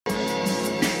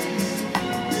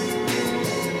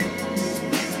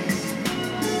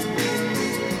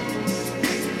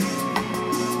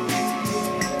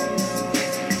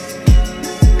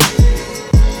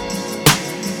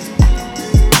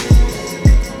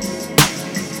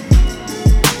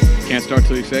Can't start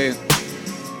till you say it.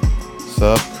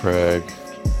 Sup, Craig?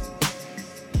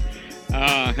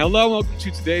 Hello, welcome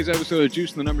to today's episode of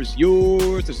Juice and the Numbers,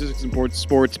 your Statistics in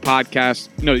Sports podcast.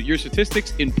 No, your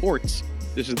Statistics in Ports.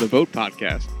 This is the Vote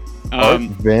podcast. Art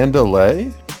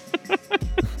Vandelay?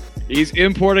 He's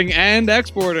importing and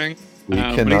exporting. But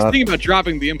he's thinking about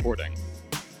dropping the importing.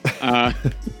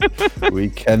 We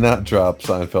cannot drop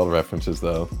Seinfeld references,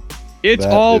 though. It's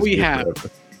that all we have. Forever.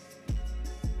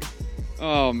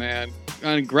 Oh, man.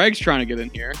 And Greg's trying to get in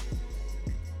here.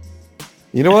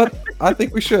 You know what? I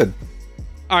think we should.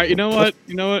 All right, you know what?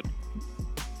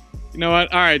 All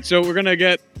right, so we're gonna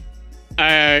get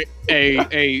an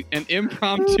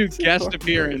impromptu guest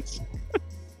appearance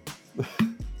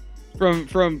from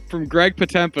Greg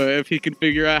Potempa if he can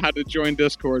figure out how to join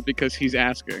Discord because he's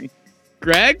asking.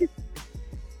 Greg?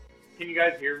 Can you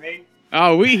guys hear me?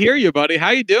 Oh, we hear you, buddy. How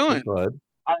you doing?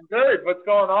 I'm good. What's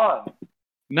going on?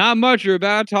 Not much. We're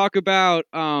about to talk about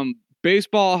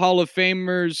baseball Hall of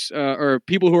Famers or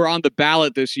people who are on the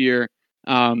ballot this year.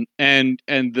 And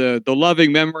the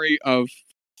loving memory of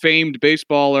famed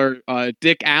baseballer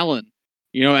Dick Allen.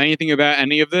 You know anything about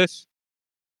any of this?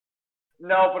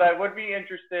 No, but I would be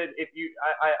interested if you.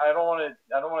 I don't want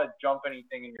to jump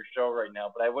anything in your show right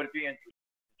now, but I would be interested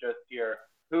to just hear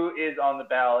who is on the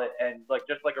ballot and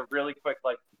just a really quick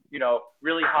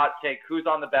really hot take. Who's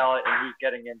on the ballot and who's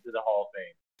getting into the Hall of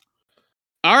Fame?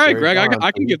 All right, Greg,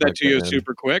 I can give that to you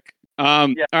super quick. All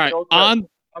right, I'm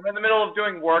in the middle of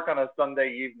doing work on a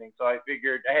Sunday evening, so I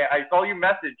figured, hey, I saw you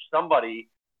message somebody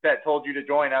that told you to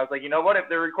join. I was like, you know what? If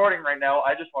they're recording right now,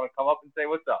 I just want to come up and say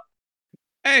what's up.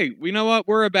 Hey, you know what?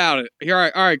 We're about it.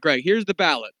 All right, Greg. Here's the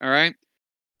ballot. All right.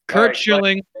 Curt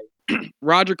Schilling,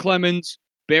 Roger Clemens,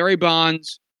 Barry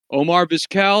Bonds, Omar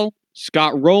Vizquel,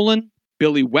 Scott Rowland,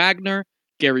 Billy Wagner,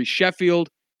 Gary Sheffield,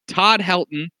 Todd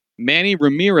Helton, Manny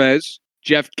Ramirez,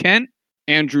 Jeff Kent,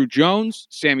 Andruw Jones,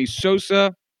 Sammy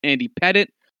Sosa, Andy Pettitte,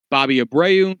 Bobby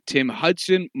Abreu, Tim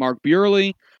Hudson, Mark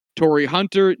Buehrle, Torrey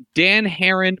Hunter, Dan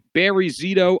Herron, Barry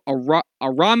Zito,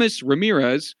 Aramis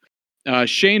Ramirez,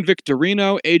 Shane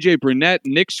Victorino, AJ Burnett,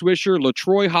 Nick Swisher,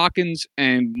 LaTroy Hawkins,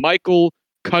 and Michael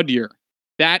Cuddyer.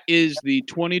 That is the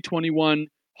 2021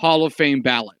 Hall of Fame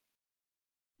ballot.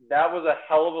 That was a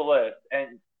hell of a list.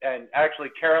 And actually,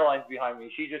 Caroline's behind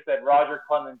me. She just said Roger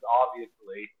Clemens,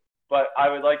 obviously. But I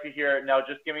would like to hear it. Now,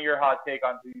 just give me your hot take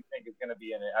on who you think is going to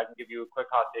be in it. I can give you a quick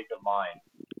hot take of mine.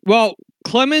 Well,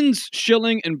 Clemens,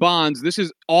 Schilling, and Bonds, this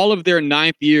is all of their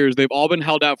 9th years. They've all been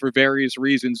held out for various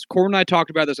reasons. Corbin and I talked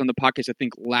about this on the podcast, I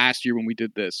think, last year when we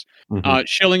did this. Mm-hmm.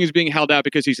 Schilling is being held out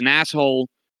because he's an asshole,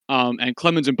 and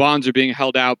Clemens and Bonds are being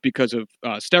held out because of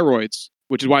steroids,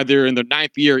 which is why they're in their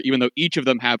 9th year, even though each of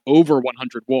them have over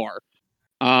 100 WAR.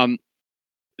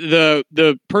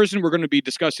 The person we're going to be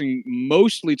discussing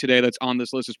mostly today that's on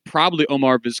this list is probably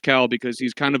Omar Vizquel because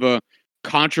he's kind of a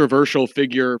controversial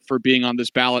figure for being on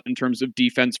this ballot in terms of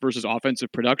defense versus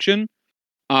offensive production.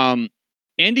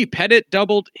 Andy Pettitte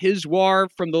doubled his WAR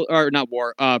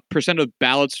percent of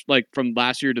ballots from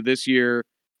last year to this year.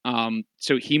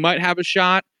 So he might have a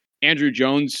shot. Andruw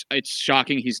Jones, it's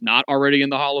shocking he's not already in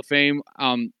the Hall of Fame,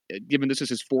 given this is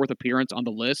his 4th appearance on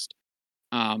the list.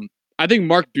 I think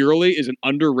Mark Buehrle is an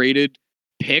underrated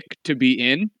pick to be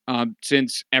in,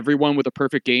 since everyone with a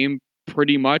perfect game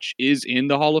pretty much is in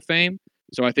the Hall of Fame.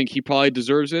 So I think he probably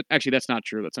deserves it. Actually, that's not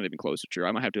true. That's not even close to true.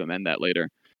 I might have to amend that later.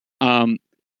 So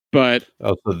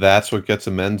that's what gets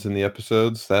amends in the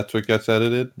episodes? That's what gets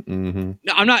edited? Mm-hmm.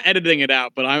 No, I'm not editing it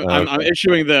out, but I'm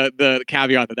issuing the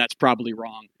caveat that that's probably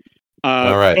wrong.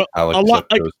 All right, I'll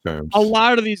accept those terms. A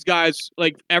lot of these guys,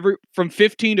 from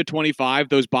 15 to 25,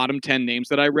 those bottom 10 names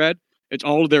that I read, it's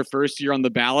all of their first year on the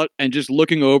ballot, and just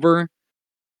looking over,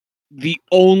 the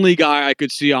only guy I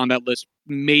could see on that list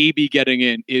maybe getting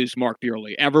in is Mark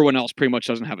Buehrle. Everyone else pretty much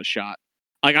doesn't have a shot.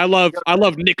 I love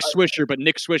Nick Swisher, but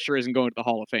Nick Swisher isn't going to the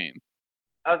Hall of Fame.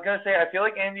 I was gonna say I feel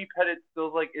like Andy Pettitte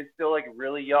is still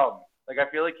really young. I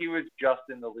feel like he was just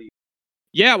in the league.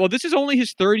 Yeah, well, this is only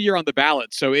his 3rd year on the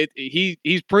ballot, so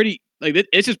he's pretty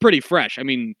this is pretty fresh. I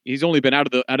mean, he's only been out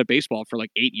of baseball for 8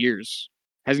 years.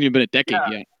 Hasn't even been a decade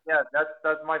yet. Yeah,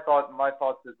 that's my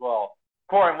thoughts as well.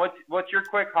 Corin, what's your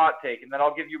quick hot take, and then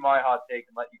I'll give you my hot take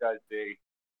and let you guys be.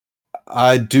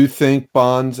 I do think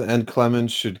Bonds and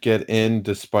Clemens should get in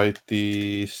despite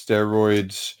the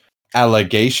steroids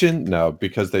allegation. No,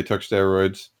 because they took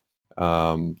steroids.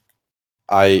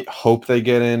 I hope they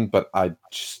get in, but I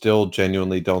still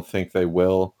genuinely don't think they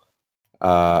will.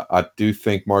 I do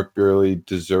think Mark Buehrle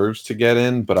deserves to get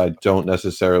in, but I don't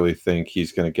necessarily think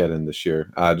he's going to get in this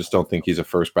year. I just don't think he's a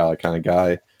first ballot kind of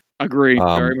guy. Agree.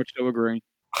 Very much so agree.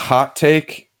 Hot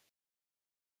take.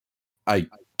 I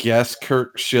guess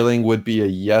Kurt Schilling would be a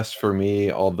yes for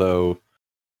me, although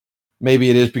maybe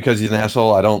it is because he's an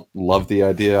asshole. I don't love the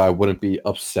idea. I wouldn't be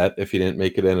upset if he didn't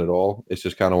make it in at all. It's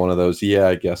just kind of one of those, yeah,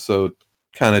 I guess so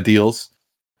kind of deals.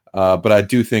 But I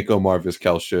do think Omar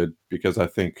Vizquel should, because I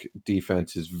think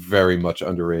defense is very much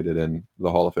underrated in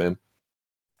the Hall of Fame.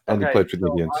 And he played for the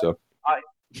Indians, so.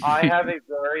 I have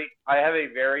a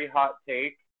very hot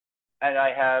take, and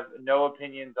I have no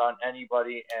opinions on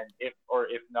anybody, and if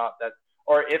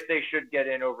they should get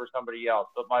in over somebody else.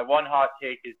 But my one hot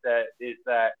take is that,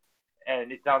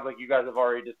 and it sounds like you guys have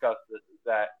already discussed this, is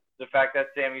that the fact that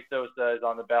Sammy Sosa is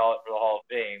on the ballot for the Hall of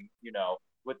Fame,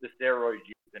 with the steroid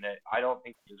use in it, I don't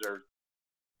think he deserves it,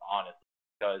 honestly,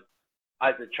 because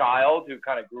as a child who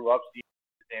kind of grew up seeing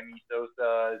Sammy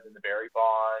Sosa's and the Barry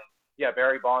Bonds. Yeah,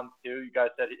 Barry Bonds too. You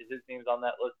guys said his name's on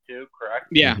that list too, correct?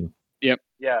 Yeah. Yep.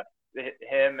 Yeah,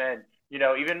 him and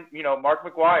even Mark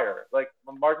McGwire. Like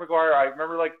Mark McGwire, I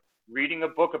remember reading a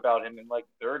book about him in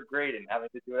third grade and having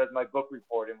to do it as my book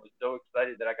report, and was so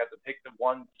excited that I got to pick the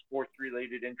one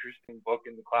sports-related interesting book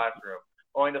in the classroom,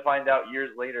 only to find out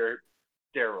years later,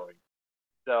 steroids.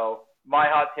 So my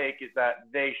hot take is that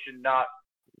they should not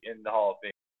be in the Hall of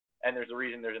Fame, and there's a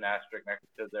reason there's an asterisk next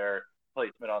to their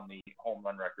placement on the home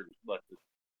run record list.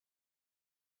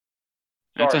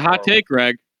 That's a hot take,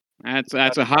 Greg. That's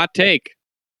a hot take.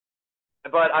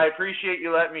 But I appreciate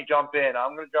you letting me jump in.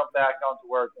 I'm going to jump back onto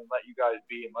work and let you guys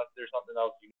be, unless there's something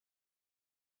else you.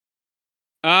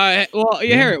 Well,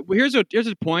 yeah. Here's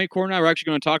a point. Corey and I were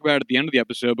actually going to talk about it at the end of the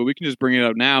episode, but we can just bring it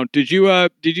up now. Did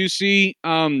you see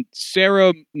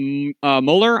Sarah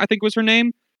Muller? I think was her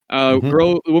name.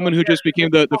 The woman who just became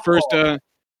the first.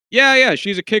 Yeah,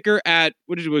 she's a kicker at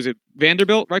was it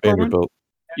Vanderbilt, right? Vanderbilt.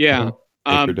 Yeah.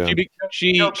 Caroline's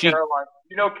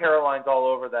all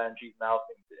over that, and she's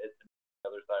mouthing it to the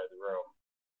other side of the room.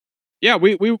 Yeah,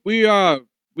 we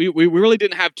really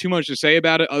didn't have too much to say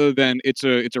about it, other than it's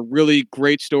a really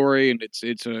great story, and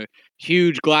it's a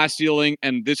huge glass ceiling,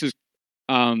 and this is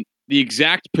the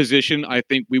exact position I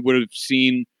think we would have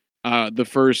seen the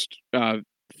first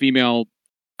female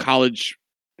college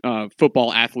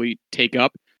football athlete take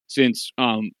up. Since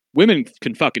women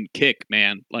can fucking kick,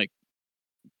 man,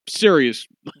 serious,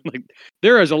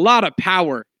 there is a lot of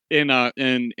power in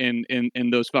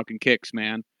those fucking kicks,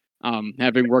 man.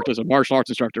 Having worked as a martial arts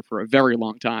instructor for a very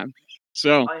long time,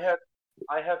 so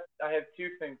I have two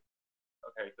things.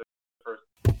 Okay, so first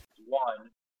one,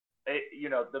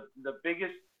 the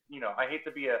biggest, I hate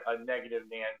to be a negative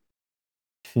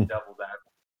Nancy devil's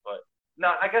advocate, but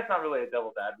I guess not really a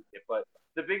devil's advocate, but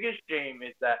the biggest shame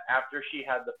is that after she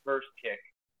had the first kick,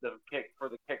 the kick for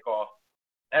the kickoff,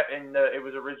 and it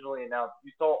was originally announced,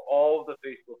 you saw all of the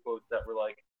Facebook posts that were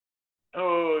like,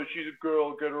 "Oh, she's a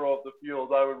girl, get her off the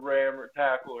field. I would ram or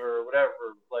tackle her, or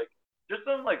whatever." Just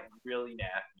some really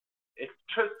nasty. It's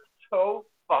just so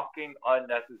fucking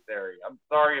unnecessary. I'm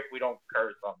sorry if we don't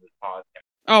curse on this podcast.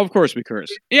 Oh, of course we curse.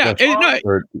 Yeah,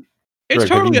 it's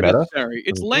totally unnecessary.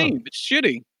 It's lame. It's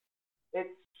shitty. It's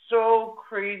so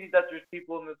crazy that there's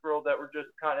people in this world that were just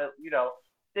kind of,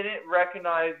 didn't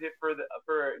recognize it for a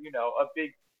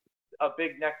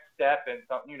big next step, and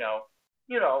something,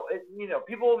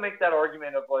 people will make that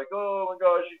argument of oh my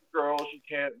gosh, she's a girl, she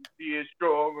can't be as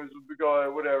strong as the guy,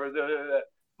 whatever.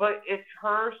 But if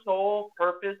her sole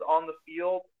purpose on the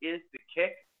field is to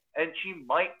kick, and she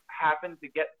might happen to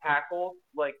get tackled,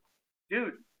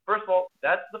 dude, first of all,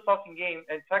 that's the fucking game,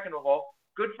 and second of all,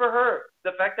 good for her.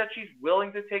 The fact that she's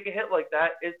willing to take a hit like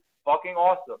that is fucking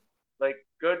awesome.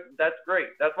 Good. That's great.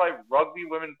 That's why rugby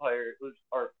women players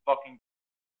are fucking.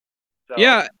 So.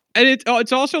 Yeah, and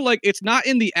it's also it's not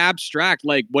in the abstract.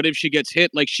 What if she gets hit?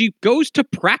 She goes to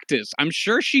practice. I'm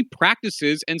sure she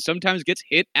practices and sometimes gets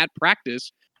hit at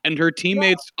practice, and her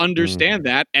teammates understand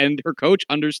that, and her coach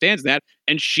understands that,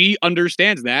 and she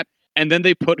understands that, and then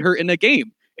they put her in a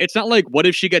game. It's not what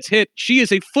if she gets hit? She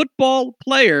is a football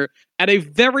player at a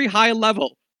very high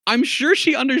level. I'm sure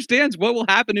she understands what will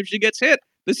happen if she gets hit.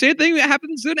 The same thing that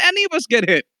happens when any of us get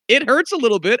hit. It hurts a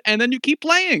little bit, and then you keep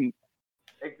playing.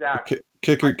 Exactly.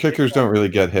 Kickers don't really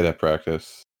get hit at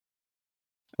practice.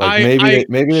 Maybe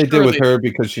they did with her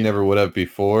because she never would have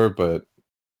before, but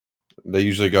they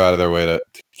usually go out of their way to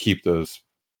keep those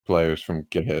players from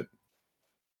get hit.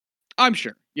 I'm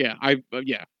sure. Yeah.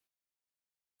 Yeah.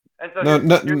 And so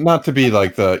not to be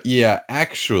the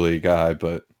actually guy,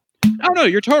 but. Oh no,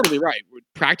 you're totally right.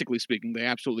 Practically speaking, they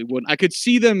absolutely wouldn't. I could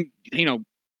see them,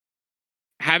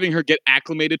 having her get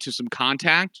acclimated to some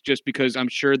contact, just because I'm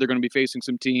sure they're going to be facing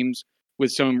some teams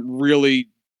with some really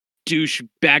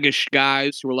douche-baggish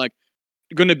guys who are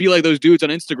going to be like those dudes on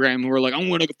Instagram who are I'm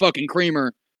going to fucking cream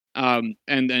her. and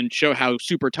then show how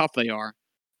super tough they are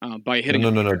by hitting.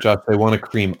 No, Josh. They want to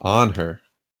cream on her.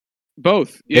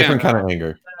 Both. Yeah. Different kind of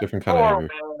anger. Different kind of anger.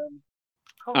 Man.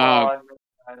 Come on, man.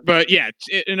 But yeah,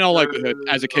 in all likelihood,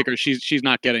 as a kicker, she's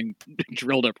not getting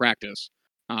drilled at practice.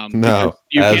 No,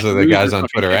 as are the guys on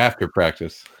Twitter kick. after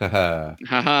practice.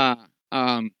 Haha.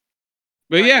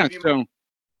 But yeah, so.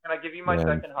 Can I give you my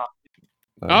second hot?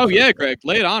 Oh yeah, Greg,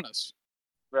 lay it on us.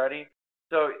 Ready?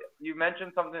 So you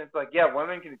mentioned something that's like, yeah,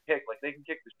 women can kick, like they can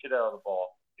kick the shit out of the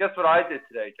ball. Guess what I did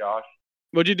today, Josh?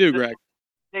 What'd you do, Greg?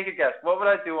 Take a guess. What would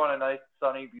I do on a nice,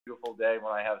 sunny, beautiful day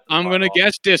when I have some I'm going to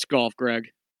guess disc golf, Greg.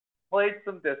 Played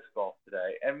some disc golf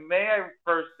today. And may I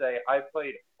first say, I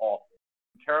played awful.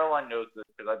 Caroline knows this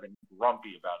because I've been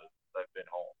grumpy about it since I've been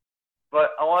home.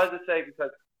 But I wanted to say because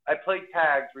I played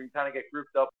tags where you kind of get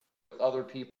grouped up with other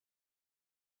people.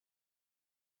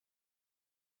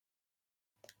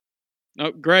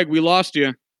 Oh, Greg, we lost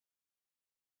you.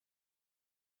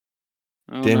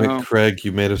 Oh, Damn it, Craig.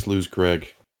 You made us lose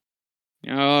Greg.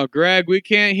 Oh, Greg, we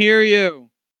can't hear you.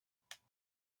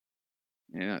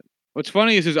 Yeah. What's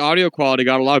funny is his audio quality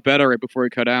got a lot better right before he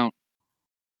cut out.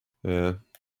 Yeah.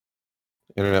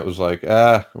 Internet was like,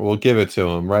 we'll give it to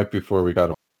him right before we got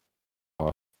him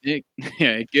off. It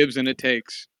gives and it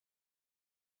takes.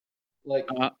 Like,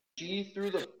 she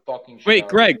threw the fucking shit. Wait,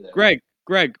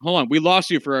 Greg, hold on. We lost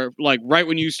you for right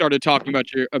when you started talking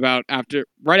about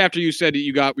right after you said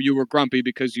that you were grumpy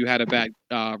because you had a bad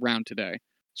round today.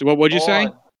 So what'd you say?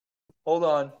 Hold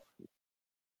on.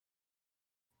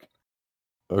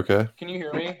 Okay. Can you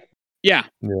hear me? Yeah.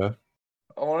 Yeah.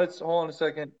 Hold on a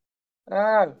second.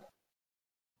 Hold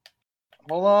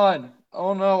on.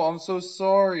 Oh no, I'm so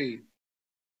sorry.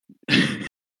 Greg,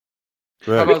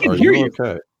 are you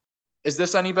okay? Is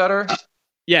this any better?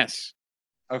 Yes.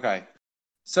 Okay.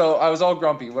 So I was all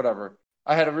grumpy, whatever.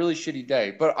 I had a really shitty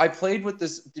day, but I played with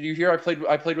this. Did you hear? I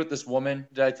played with this woman.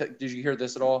 Did you hear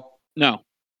this at all? No.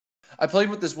 I played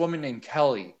with this woman named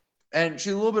Kelly, and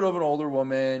she's a little bit of an older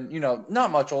woman. You know,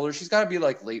 not much older. She's got to be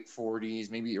like late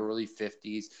 40s, maybe early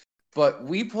 50s. But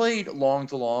we played long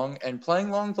to long, and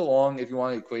playing long to long, if you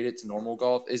want to equate it to normal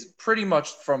golf, is pretty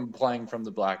much from playing from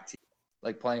the black tee,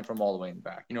 like playing from all the way in the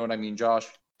back. You know what I mean, Josh?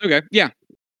 Okay. Yeah.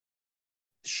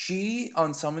 She,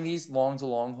 on some of these long to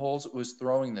long holes, was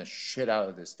throwing the shit out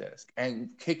of this disc and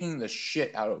kicking the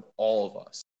shit out of all of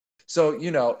us. So,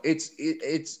 you know, it's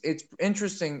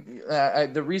interesting.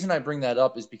 The reason I bring that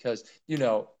up is because, you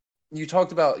know, you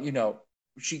talked about, you know,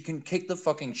 she can kick the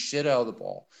fucking shit out of the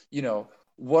ball. You know,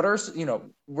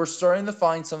 we're starting to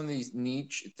find some of these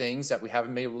niche things that we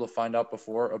haven't been able to find out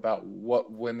before about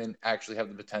what women actually have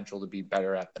the potential to be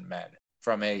better at than men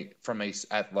from a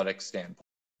athletic standpoint.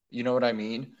 You know what I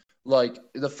mean? Like,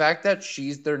 the fact that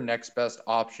she's their next best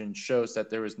option shows that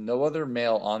there is no other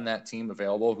male on that team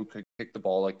available who could kick the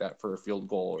ball like that for a field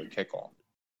goal or a kickoff.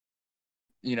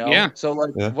 You know? Yeah. So,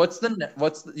 like, what's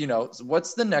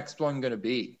the next one going to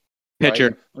be?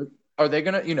 Pitcher. Right? Are they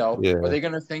going to, are they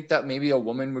going to think that maybe a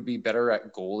woman would be better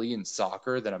at goalie in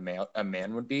soccer than a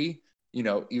man would be? You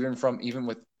know, even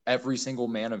with every single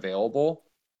man available?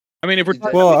 I mean, if we're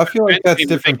I feel like that's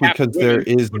different because there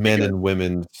is men and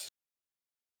women's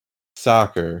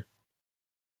soccer.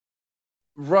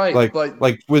 Right.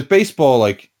 Like with baseball,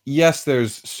 like, yes,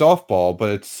 there's softball,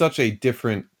 but it's such a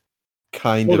different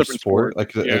kind of sport,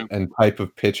 like and type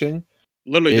of pitching.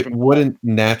 Literally it wouldn't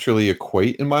naturally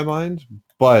equate in my mind,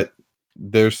 but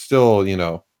there's still, you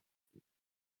know,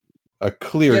 a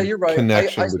clear you're right.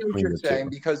 connection I see between what you're the saying, two.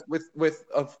 because with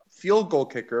a field goal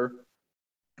kicker,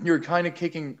 you're kind of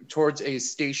kicking towards a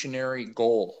stationary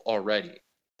goal already.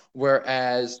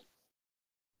 Whereas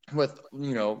with,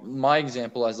 you know, my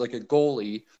example as like a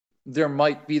goalie, there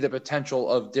might be the potential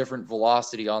of different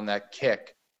velocity on that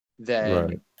kick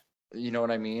than, you know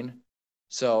what I mean?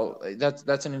 So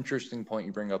that's an interesting point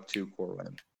you bring up too,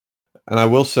 Corwin. And I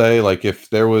will say, like, if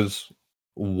there was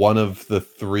one of the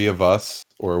three of us,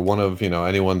 or one of, you know,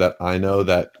 anyone that I know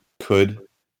that could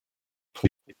play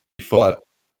foot,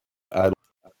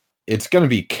 it's going to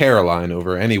be Caroline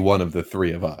over any one of the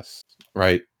three of us,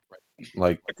 right?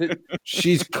 Like,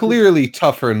 she's clearly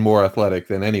tougher and more athletic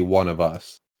than any one of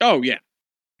us. Oh, yeah.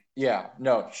 Yeah,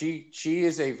 no, she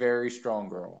is a very strong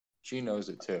girl. She knows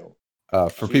it too.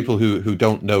 For people who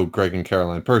don't know Greg and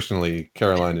Caroline personally,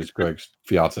 Caroline is Greg's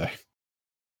fiance.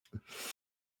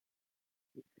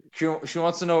 She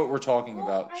wants to know what we're talking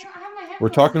about. We're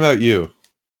talking about you.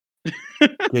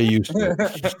 Get used to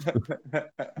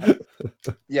it.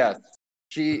 Yes.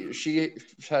 She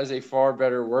has a far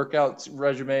better workout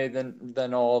regimen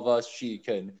than all of us. She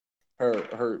can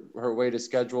her way to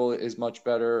schedule is much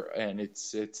better, and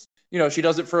it's she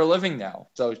does it for a living now.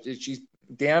 So she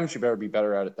better be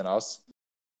better at it than us.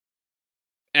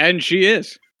 And she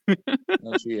is.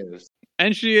 And she is.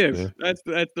 And she is. Yeah.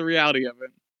 That's the reality of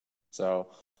it. So,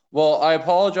 well, I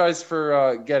apologize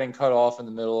for getting cut off in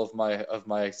the middle of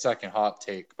my second hot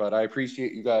take, but I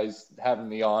appreciate you guys having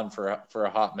me on for a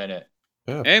hot minute.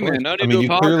 Yeah, Hey, man, no need to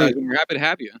apologize. We're happy to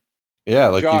have you. Yeah,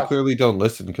 like Josh. you clearly don't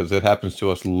listen because it happens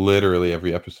to us literally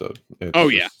every episode. It's Oh,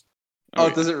 yeah. just- Oh,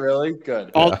 yeah. does it really?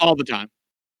 Good. All the time.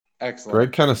 Excellent.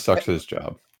 Greg kind of sucks at his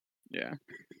job. Yeah.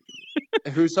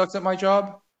 Who sucks at my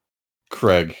job?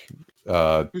 Craig,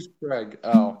 Who's Craig?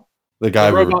 Oh. the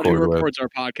guy The we robot who record with. records our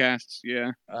podcasts.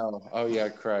 Yeah. Oh yeah,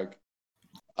 Craig.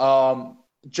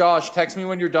 Josh, text me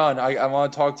when you're done. I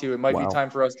want to talk to you. It might Wow. be time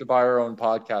for us to buy our own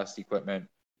podcast equipment.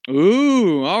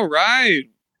 Ooh, all right.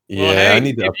 Yeah, Well, hey, I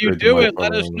need to if you upgrade the do it, microphone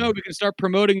let a us little know. bit. We can start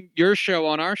promoting your show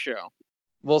on our show.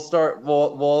 We'll start.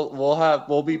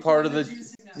 We'll be part of the.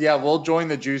 Yeah, we'll join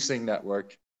the Juicing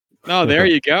Network. Oh, there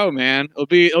you go, man. It'll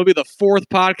be the fourth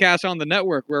podcast on the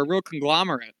network. We're a real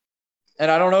conglomerate. And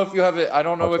I don't know if you have it. I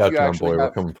don't know Watch if out, you John actually Boy, we're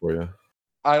have. coming for you.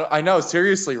 I know,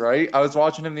 seriously, right? I was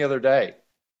watching him the other day,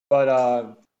 but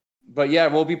yeah,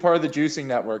 we'll be part of the Juicing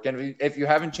Network. And if you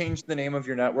haven't changed the name of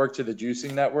your network to the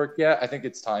Juicing Network yet, I think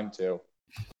it's time to.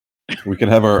 We can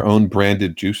have our own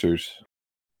branded juicers.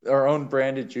 Our own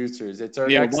branded juicers. It's our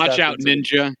Yeah, next watch step out,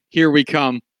 into Ninja. Here we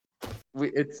come.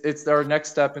 It's our next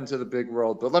step into the big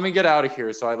world. But let me get out of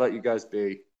here, so I let you guys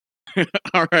be.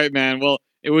 All right, man. Well,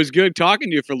 it was good talking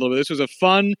to you for a little bit. This was a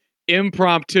fun,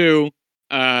 impromptu,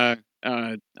 I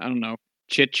don't know,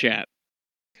 chit chat.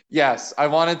 Yes, I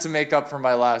wanted to make up for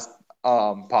my last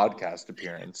podcast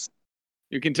appearance.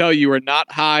 You can tell you were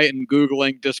not high and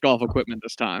Googling disc golf equipment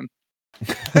this time.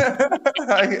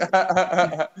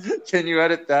 Can you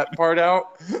edit that part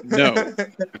out? No.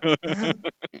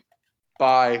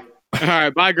 Bye. All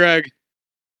right, bye, Greg.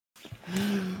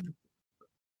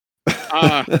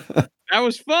 That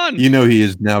was fun. You know he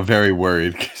is now very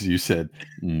worried because you said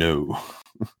no.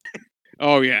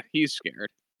 Oh yeah, he's scared.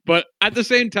 But at the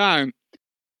same time,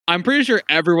 I'm pretty sure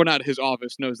everyone at his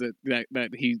office knows that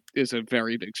he is a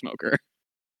very big smoker.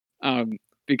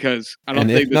 Because I don't And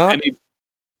think if that not- any.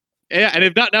 Yeah, and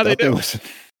if not, now they do. Listen.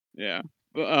 Yeah.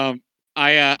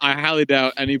 I highly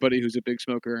doubt anybody who's a big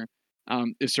smoker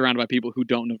is surrounded by people who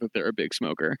don't know that they're a big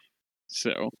smoker.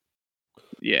 So,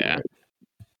 yeah.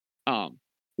 Hi,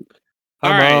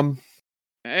 all right. Mom.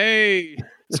 Hey,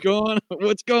 what's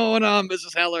going on,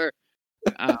 Mrs. Heller?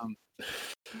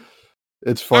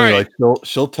 It's funny, right. like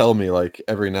she'll tell me like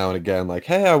every now and again, like,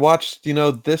 "Hey, I watched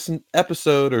this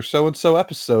episode or so and so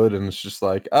episode," and it's just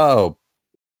like, "Oh,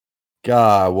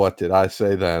 God, what did I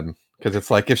say then?" Because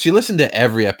it's like if she listened to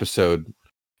every episode,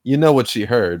 you know what she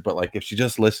heard, but like if she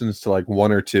just listens to like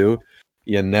one or two,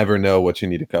 you never know what you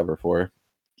need to cover for.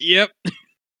 Yep.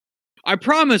 I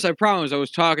promise. I was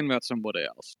talking about somebody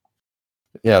else.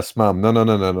 Yes, Mom.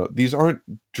 No. These aren't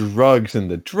drugs in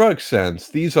the drug sense.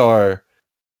 These are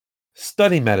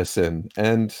study medicine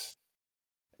and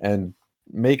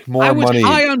make more I was money.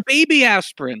 high on baby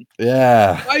aspirin.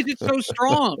 Yeah. Why is it so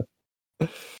strong?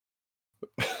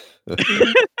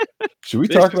 Should we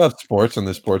talk about sports on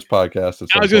this sports podcast?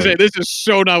 I was gonna say this is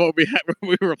so not what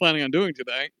we were planning on doing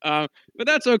today. But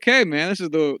that's okay, man. This is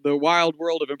the wild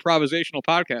world of improvisational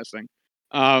podcasting.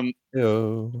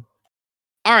 Yo.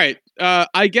 All right.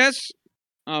 I guess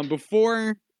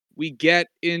before we get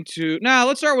into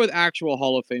let's start with actual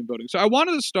Hall of Fame voting. So I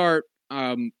wanted to start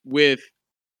with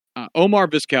Omar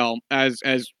Vizquel, as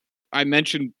I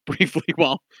mentioned briefly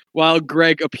while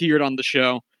Greg appeared on the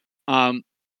show.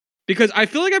 Because I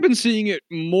feel like I've been seeing it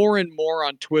more and more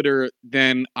on Twitter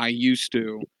than I used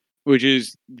to, which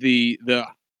is a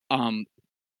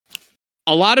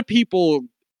lot of people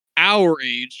our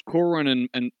age, Corwin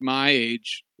and my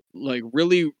age, like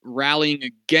really rallying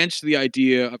against the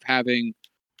idea of having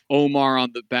Omar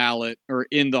on the ballot or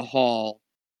in the hall,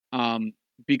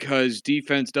 because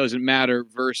defense doesn't matter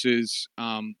versus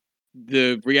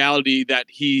the reality that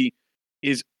he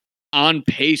is on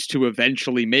pace to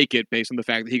eventually make it based on the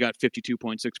fact that he got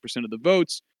 52.6% of the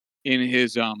votes in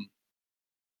his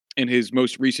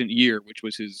most recent year, which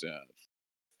was his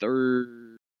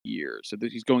third year. So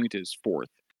he's going into his fourth.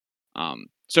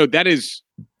 So that is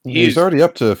He's already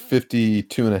up to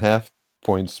 52.5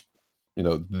 points,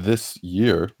 this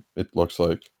year, it looks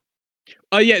like.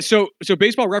 Yeah, so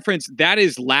Baseball Reference, that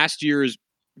is last year's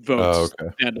votes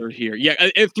that are here. Yeah,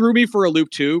 it threw me for a loop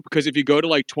too, because if you go to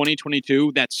like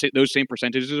 2022, those same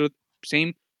percentages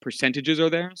are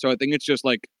there. So I think it's just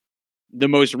like the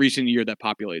most recent year that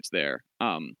populates there.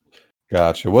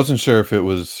 Gotcha. Wasn't sure if it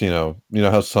was,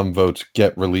 how some votes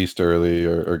get released early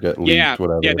or get Yeah, leaked,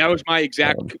 whatever. yeah, that was my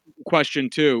exact Um, question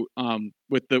too.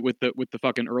 With the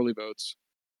fucking early votes.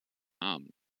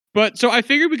 But so I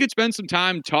figured we could spend some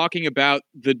time talking about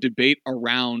the debate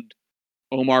around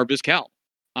Omar Vizquel,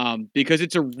 because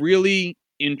it's a really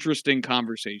interesting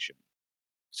conversation.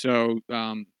 So,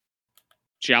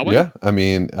 shall we? yeah, I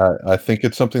mean, I think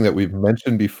it's something that we've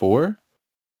mentioned before,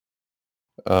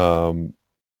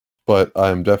 but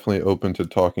I'm definitely open to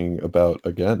talking about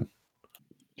again.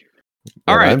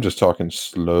 All And right, I'm just talking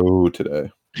slow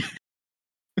today.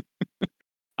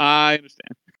 I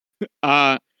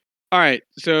understand. All right,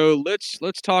 so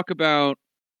let's talk about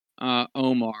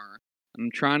Omar.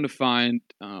 I'm trying to find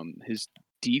his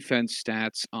defense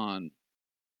stats on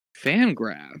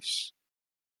Fangraphs.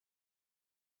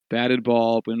 Batted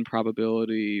ball, win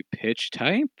probability, pitch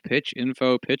type, pitch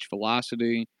info, pitch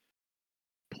velocity,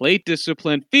 plate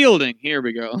discipline, fielding. Here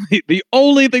we go. The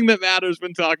only thing that matters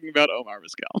when talking about Omar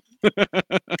Vizquel.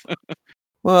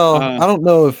 Well, I don't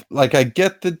know if I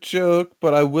get the joke,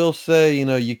 but I will say,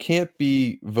 you can't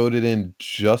be voted in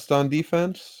just on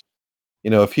defense.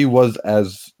 If he was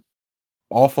as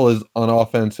awful as on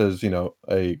offense as,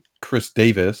 a Chris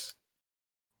Davis,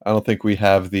 I don't think we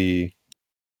have the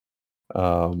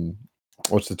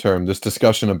what's the term? This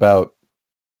discussion about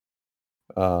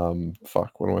what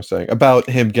am I saying? About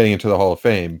him getting into the Hall of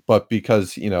Fame, but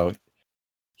because,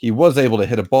 he was able to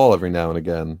hit a ball every now and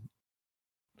again.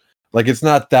 It's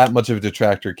not that much of a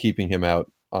detractor keeping him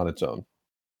out on its own.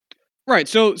 Right.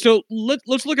 So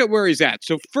let's look at where he's at.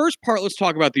 So first part, let's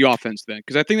talk about the offense then,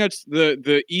 because I think that's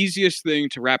the easiest thing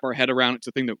to wrap our head around. It's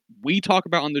the thing that we talk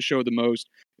about on the show the most.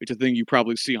 It's a thing you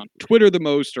probably see on Twitter the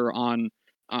most, or on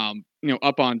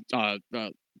up on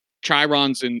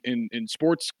chyrons in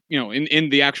sports, in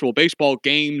the actual baseball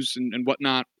games and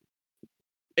whatnot.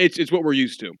 It's what we're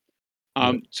used to.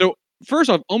 Right. So first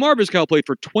off, Omar Vizquel played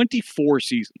for 24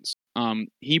 seasons.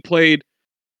 He played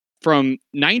from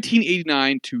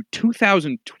 1989 to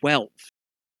 2012.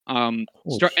 And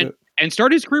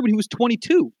started his career when he was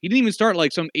 22. He didn't even start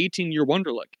like some 18-year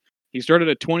wonderlic. He started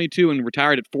at 22 and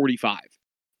retired at 45.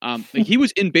 He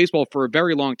was in baseball for a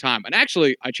very long time. And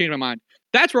actually, I changed my mind.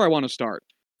 That's where I want to start.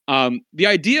 The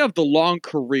idea of the long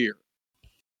career,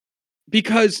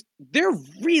 because there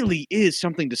really is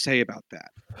something to say about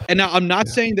that. And now I'm not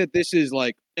saying that this is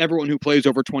like everyone who plays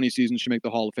over 20 seasons should make the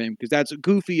Hall of Fame, because that's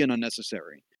goofy and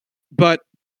unnecessary. But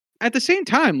at the same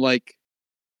time, you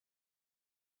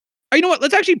know what?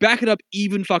 Let's actually back it up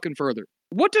even fucking further.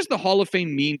 What does the Hall of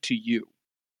Fame mean to you?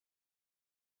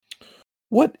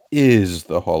 What is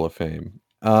the Hall of Fame?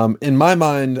 In my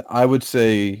mind, I would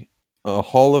say a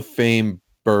Hall of Fame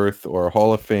berth or a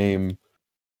Hall of Fame,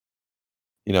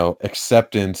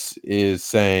 acceptance is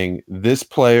saying this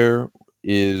player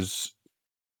is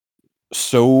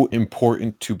so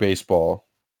important to baseball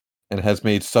and has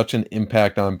made such an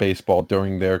impact on baseball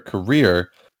during their career,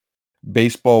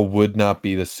 baseball would not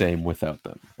be the same without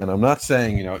them. And I'm not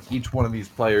saying, each one of these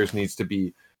players needs to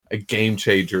be a game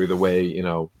changer the way,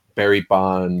 Barry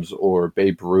Bonds or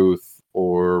Babe Ruth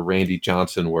or Randy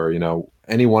Johnson were,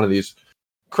 any one of these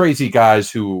crazy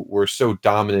guys who were so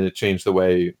dominant it changed the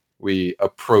way we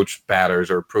approach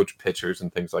batters or approach pitchers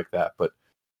and things like that. But,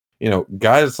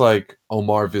 guys like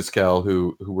Omar Vizquel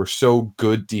who were so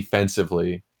good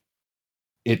defensively,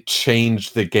 it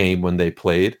changed the game when they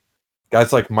played.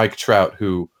 Guys like Mike Trout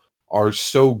who are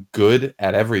so good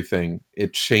at everything,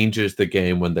 it changes the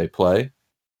game when they play,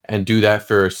 and do that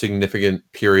for a significant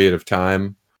period of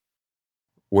time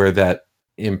where that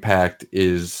impact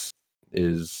is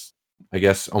I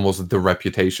guess almost the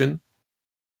reputation.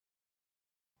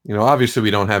 Obviously we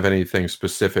don't have anything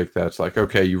specific that's like,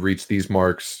 okay, you reach these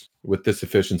marks with this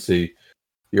efficiency,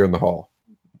 you're in the Hall.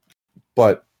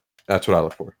 But that's what I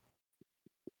look for.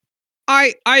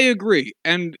 I agree.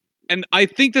 And I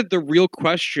think that the real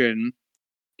question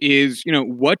is,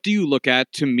 what do you look at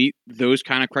to meet those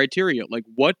kind of criteria? Like,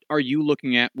 what are you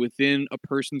looking at within a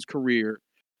person's career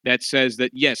that says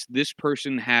that, yes, this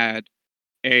person had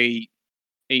a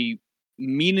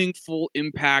meaningful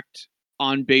impact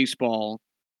on baseball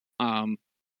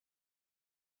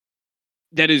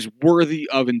that is worthy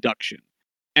of induction?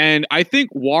 And I think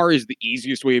WAR is the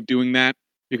easiest way of doing that,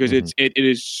 because it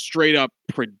is straight up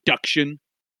production,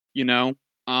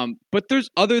 but there's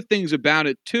other things about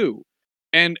it too.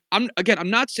 And I'm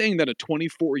not saying that a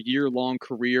 24-year-long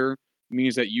career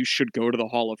means that you should go to the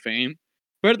Hall of Fame,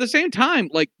 but at the same time,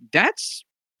 that's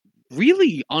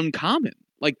really uncommon.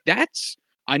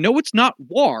 I know it's not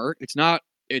WAR, it's not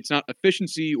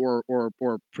efficiency or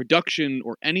production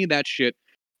or any of that shit,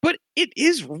 But it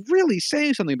is really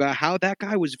saying something about how that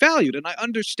guy was valued. And I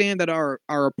understand that our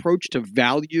approach to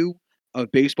value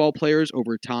of baseball players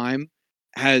over time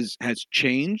has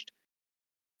changed.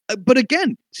 But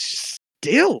again,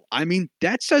 still, I mean,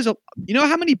 that says, you know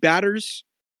how many batters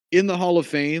in the Hall of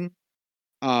Fame,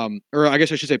 or I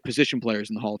guess I should say position players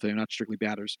in the Hall of Fame, not strictly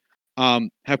batters,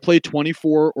 have played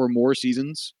 24 or more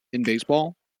seasons in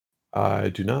baseball? I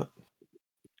do not.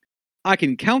 I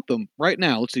can count them right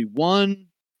now. Let's see. 1,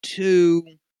 2,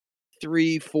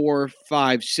 3, 4,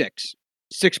 5, 6.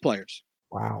 6 players.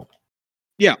 Wow.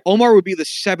 Yeah, Omar would be the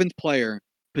 7th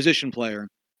position player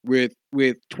with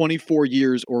 24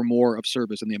 years or more of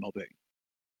service in the MLB.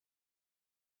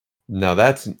 Now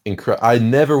that's incredible. I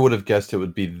never would have guessed it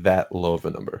would be that low of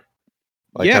a number.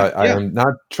 Like I am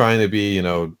not trying to be,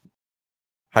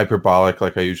 hyperbolic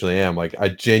like I usually am. Like I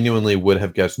genuinely would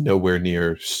have guessed nowhere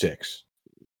near 6.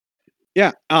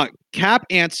 Yeah. Cap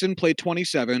Anson played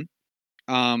 27.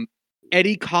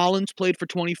 Eddie Collins played for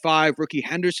 25. Rookie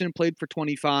Henderson played for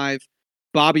 25.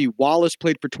 Bobby Wallace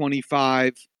played for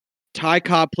 25. Ty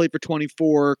Cobb played for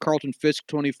 24. Carlton Fisk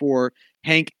 24.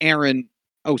 Hank Aaron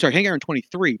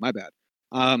 23. My bad.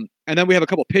 And then we have a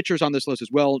couple pitchers on this list as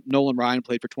well. Nolan Ryan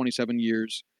played for 27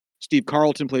 years. Steve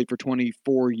Carlton played for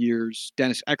 24 years.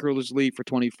 Dennis Eckersley for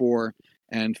 24,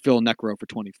 and Phil Necro for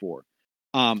 24.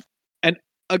 And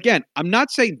again, I'm not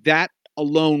saying that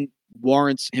alone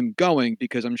warrants him going,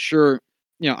 because I'm sure,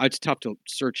 it's tough to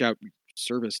search out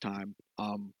service time.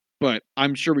 But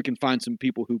I'm sure we can find some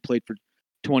people who played for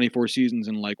 24 seasons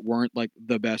and weren't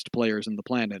the best players in the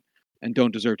planet and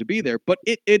don't deserve to be there. But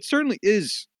it certainly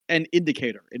is an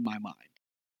indicator in my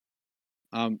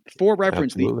mind. For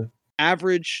reference, Absolutely. the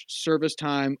average service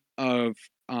time of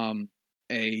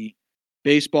a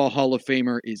baseball Hall of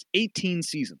Famer is 18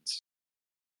 seasons.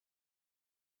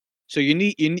 So you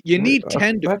need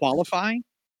 10 to qualify.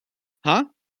 Huh?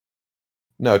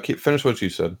 No, finish what you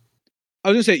said. I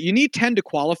was going to say, you need 10 to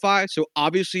qualify, so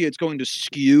obviously it's going to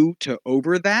skew to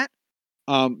over that.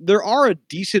 There are a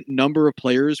decent number of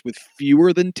players with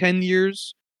fewer than 10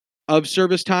 years of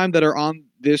service time that are on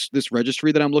this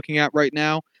registry that I'm looking at right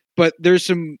now, but there's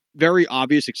some very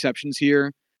obvious exceptions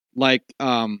here, like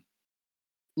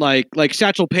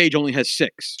Satchel Paige only has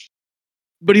 6,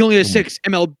 but he only has 6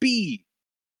 MLB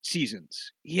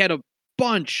seasons. He had a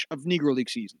bunch of Negro League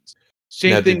seasons.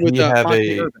 Same thing with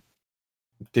Monte Irvin.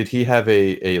 Did he have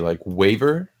a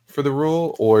waiver for the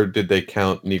rule, or did they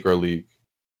count Negro League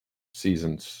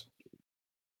seasons?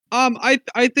 I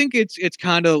think it's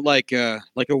kind of like a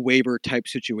waiver type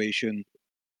situation.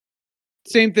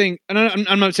 Same thing, and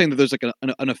I'm not saying that there's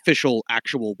an official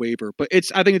actual waiver, but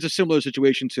I think it's a similar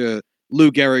situation to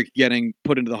Lou Gehrig getting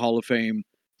put into the Hall of Fame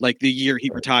the year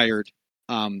he retired,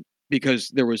 because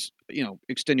there was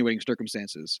extenuating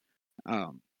circumstances.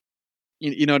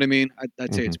 You know what I mean?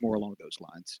 I'd say it's more along those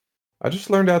lines. I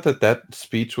just learned out that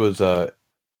speech was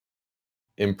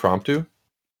impromptu.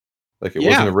 It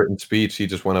wasn't a written speech. He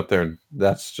just went up there, and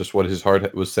that's just what his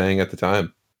heart was saying at the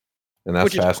time. And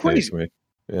that's fascinating to me.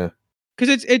 Yeah.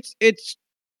 Because it's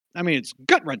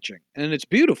gut-wrenching, and it's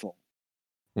beautiful.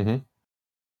 Mm-hmm.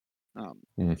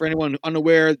 For anyone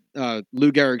unaware,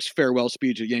 Lou Gehrig's farewell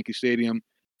speech at Yankee Stadium,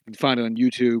 you can find it on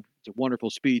YouTube. It's a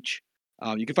wonderful speech.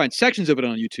 You can find sections of it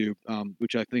on YouTube,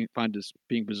 which I find as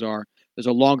being bizarre. There's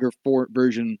a longer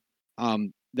version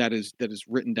that is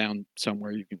written down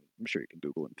somewhere. I'm sure you can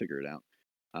Google it and figure it out.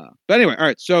 But anyway, all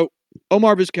right. So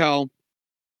Omar Vizquel,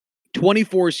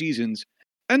 24 seasons,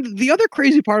 and the other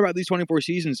crazy part about these 24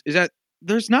 seasons is that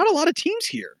there's not a lot of teams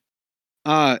here.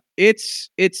 It's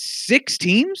 6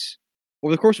 teams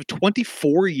over the course of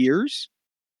 24 years.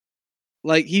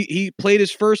 He played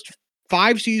his first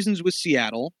 5 seasons with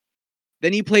Seattle.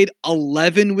 Then he played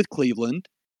 11 with Cleveland,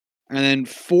 and then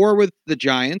 4 with the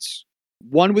Giants,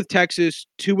 1 with Texas,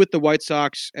 2 with the White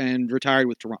Sox, and retired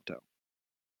with Toronto.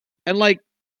 And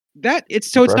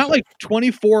it's not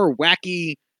 24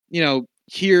 wacky,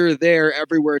 here, there,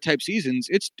 everywhere type seasons.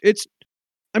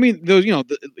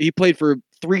 He played for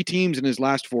 3 teams in his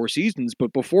last 4 seasons,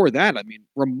 but before that,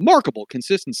 remarkable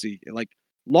consistency,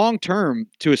 long term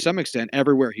to some extent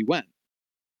everywhere he went.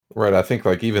 Right, I think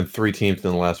even 3 teams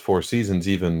in the last 4 seasons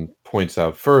even points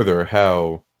out further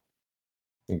how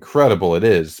incredible it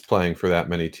is playing for that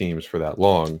many teams for that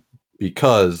long,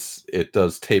 because it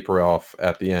does taper off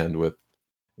at the end with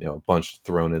a bunch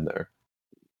thrown in there.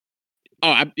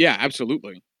 Oh, yeah,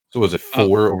 absolutely. So was it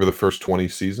 4 over the first 20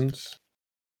 seasons?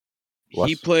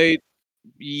 He played,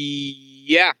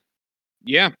 yeah.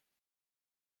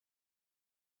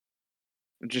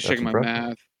 I'm just checking my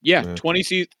math. Yeah, 20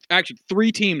 seasons. Actually,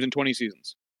 3 teams in 20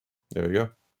 seasons. There you go.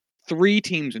 3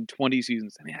 teams in 20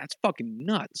 seasons. I mean, that's fucking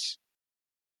nuts.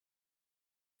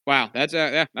 Wow, that's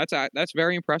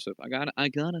very impressive. I gotta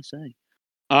say.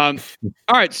 All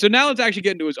right, so now let's actually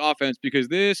get into his offense because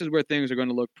this is where things are going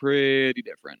to look pretty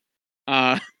different.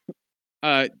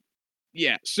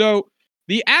 Yeah. So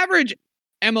the average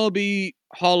MLB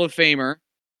Hall of Famer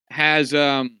has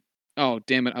oh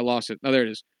damn it, I lost it. Oh, there it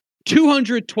is.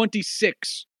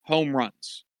 226 home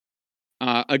runs.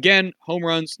 Again, home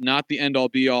runs not the end all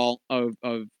be all of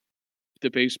the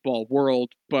baseball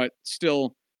world, but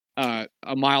still a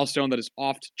milestone that is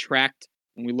oft tracked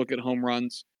when we look at home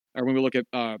runs or when we look at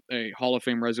a Hall of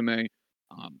Fame resume.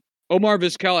 Omar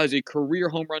Vizquel has a career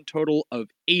home run total of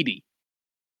 80.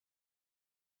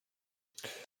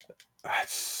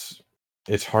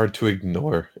 It's hard to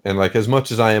ignore. And like as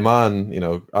much as I am on,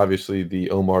 obviously the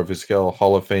Omar Vizquel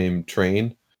Hall of Fame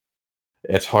train,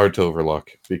 it's hard to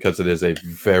overlook because it is a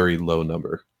very low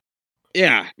number.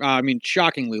 Yeah, I mean,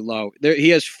 shockingly low. He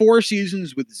has 4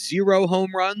 seasons with 0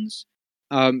 home runs.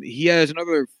 He has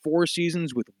another 4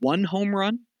 seasons with 1 home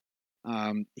run.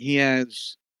 He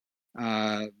has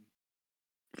 6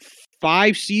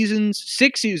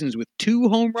 seasons with 2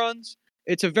 home runs.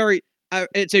 It's a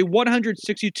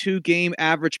 162 game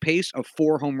average pace of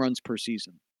 4 home runs per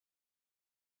season.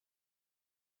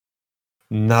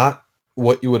 Not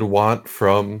what you would want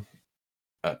from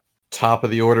a top of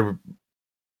the order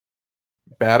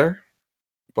batter,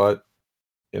 but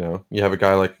you have a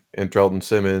guy like Andrelton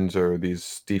Simmons or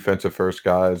these defensive first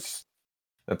guys.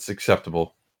 That's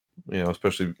acceptable,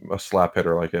 especially a slap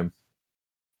hitter like him.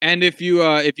 And if you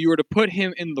were to put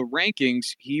him in the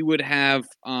rankings, he would have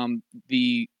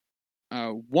the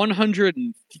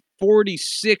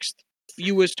 146th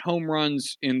fewest home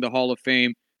runs in the Hall of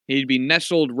Fame. He'd be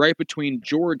nestled right between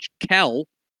George Kell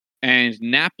and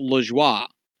Nap Lajoie,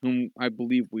 whom I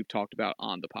believe we've talked about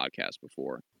on the podcast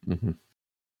before. Mm-hmm.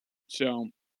 So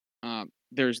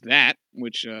there's that,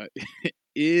 which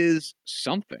is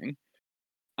something.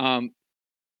 Let's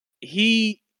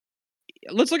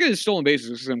look at his stolen bases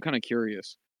because I'm kind of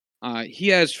curious. He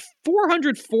has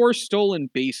 404 stolen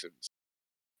bases,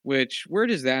 which where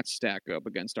does that stack up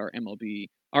against our MLB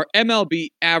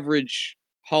average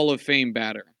Hall of Fame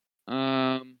batter?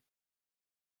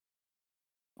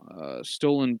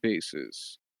 Stolen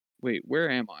bases. Wait, where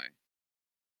am I?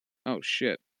 Oh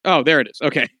shit. Oh, there it is.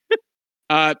 Okay.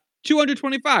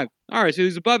 225. All right, so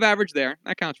he's above average there.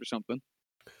 That counts for something.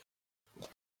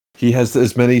 He has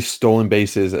as many stolen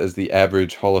bases as the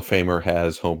average Hall of Famer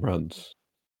has home runs.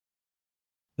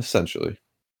 Essentially.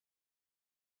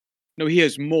 No, he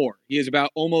has more. He has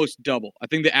about almost double. I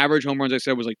think the average home runs I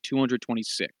said was like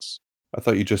 226. I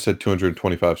thought you just said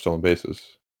 225 stolen bases.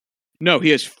 No, he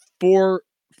has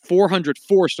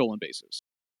 404 stolen bases.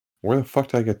 Where the fuck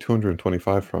did I get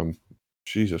 225 from?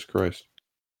 Jesus Christ.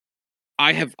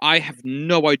 I have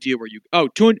no idea where you... Oh,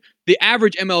 the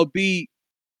average MLB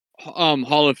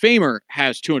Hall of Famer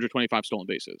has 225 stolen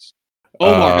bases.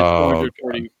 Omar has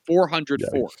 404.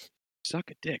 Yikes.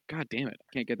 Suck a dick. God damn it. I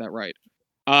can't get that right.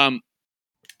 All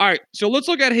right, so let's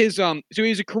look at his so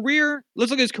he's a career.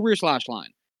 Let's look at his career slash line.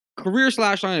 Career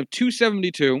slash line of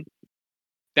 272.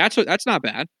 That's not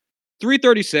bad.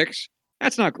 336.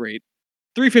 That's not great.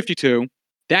 352.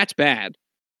 That's bad.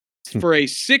 For a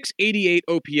 688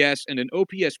 OPS and an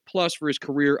OPS plus for his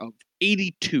career of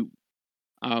 82.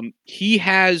 He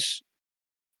has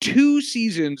 2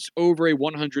 seasons over a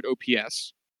 100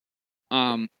 OPS.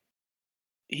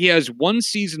 He has 1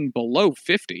 season below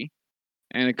 50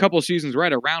 and a couple of seasons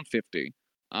right around 50.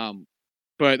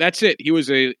 But that's it. He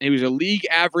was a league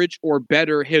average or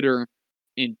better hitter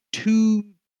in 2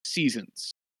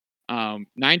 seasons.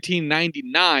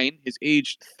 1999, his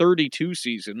age 32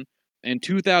 season, and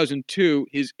 2002,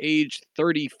 his age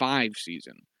 35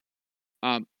 season.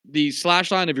 The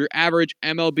slash line of your average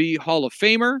MLB Hall of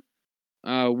Famer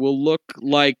will look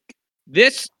like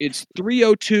this. It's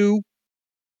 302.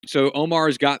 So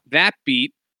Omar's got that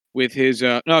beat with his...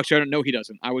 no, actually, no, he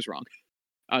doesn't. I was wrong.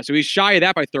 So he's shy of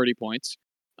that by 30 points.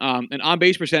 An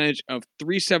on-base percentage of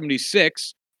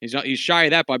 376. He's shy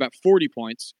of that by about 40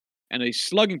 points. And a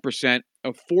slugging percent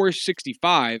of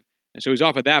 465. And so he's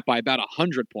off of that by about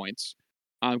 100 points.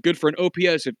 Good for an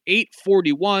OPS of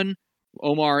 841.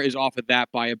 Omar is off of that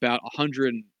by about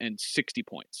 160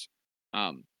 points.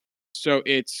 So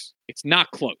it's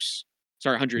not close.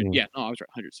 Sorry, 100. Yeah, no, I was right.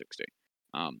 160.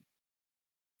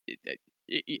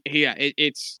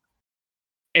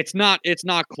 It's not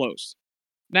close.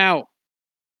 Now,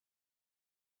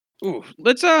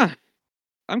 let's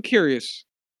I'm curious.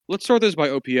 Let's sort this by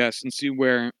OPS and see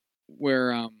where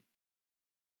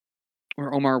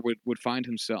Omar would find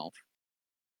himself.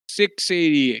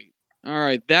 688. All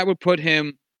right, that would put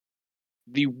him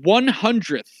the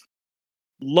 100th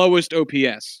lowest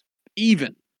OPS,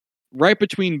 even, right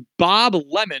between Bob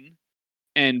Lemon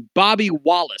and Bobby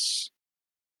Wallace.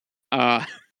 I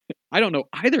don't know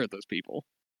either of those people.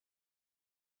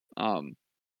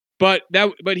 But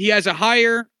he has a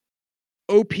higher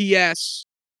OPS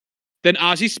than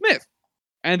Ozzie Smith,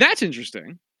 and that's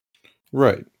interesting.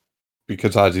 Right.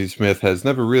 Because Ozzie Smith has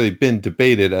never really been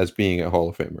debated as being a Hall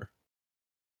of Famer.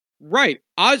 Right.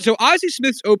 So Ozzie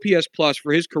Smith's OPS plus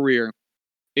for his career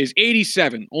is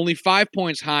 87, only 5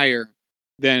 points higher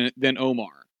than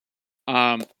Omar.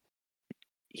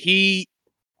 His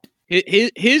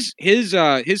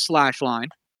slash line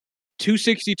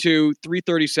 262,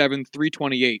 337,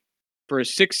 328 for a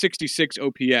 666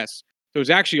 OPS. So it's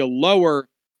actually a lower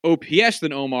OPS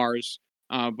than Omar's,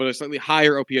 but a slightly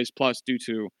higher OPS plus due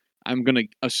to, I'm going to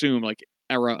assume, like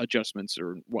era adjustments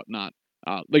or whatnot.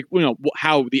 How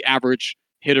the average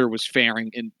hitter was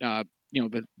faring in the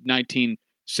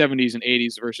 1970s and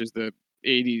 80s versus the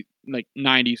 80s, like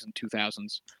 90s and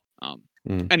 2000s.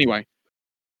 Anyway,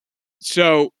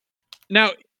 so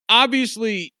now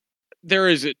obviously there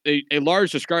is a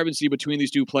large discrepancy between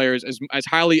these two players. As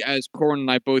highly as Corin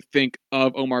and I both think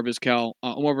of Omar Vizquel,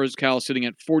 Omar Vizquel sitting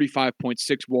at 45.6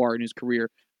 WAR in his career.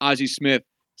 Ozzie Smith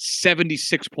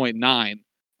 76.9.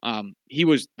 He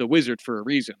was the wizard for a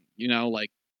reason,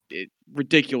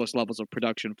 ridiculous levels of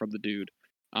production from the dude.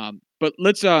 But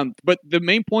the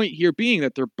main point here being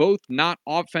that they're both not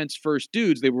offense first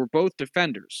dudes. They were both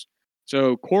defenders.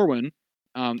 So Corwin,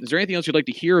 is there anything else you'd like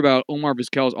to hear about Omar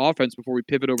Vizquel's offense before we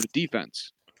pivot over to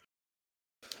defense?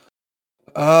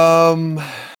 I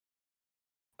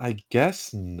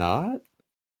guess not.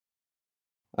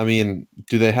 I mean,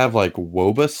 do they have like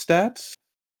WOBA stats?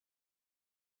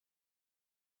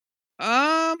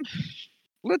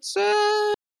 Let's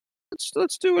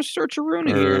do a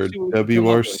search-a-rooney here. Or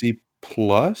WRC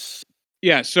plus?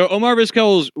 Yeah, so Omar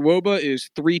Vizquel's WOBA is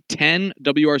 310,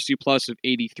 WRC plus of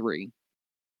 83.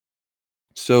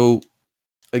 So,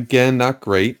 again, not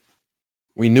great.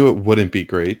 We knew it wouldn't be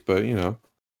great, but,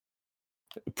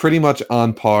 pretty much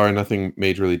on par, nothing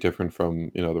majorly different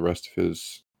from, the rest of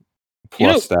his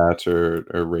plus stats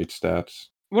or rate stats.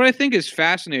 What I think is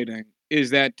fascinating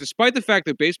is that despite the fact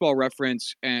that Baseball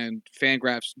Reference and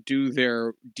Fangraphs do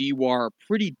their DWAR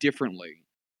pretty differently,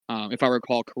 if I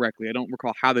recall correctly, I don't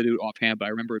recall how they do it offhand, but I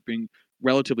remember it being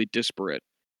relatively disparate.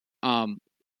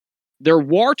 Their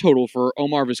WAR total for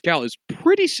Omar Vizquel is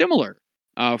pretty similar.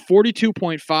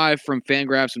 42.5 from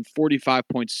Fangraphs and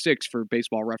 45.6 for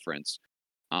Baseball Reference,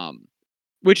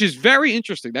 which is very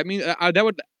interesting. That means that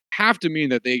would have to mean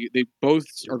that they both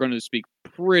are going to speak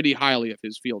pretty highly of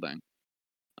his fielding,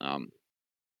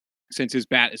 since his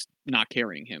bat is not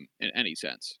carrying him in any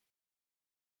sense.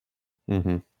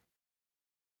 Mm-hmm.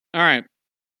 All right,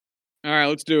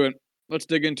 let's do it. Let's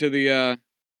dig into the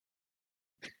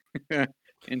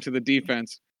into the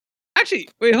defense. Actually,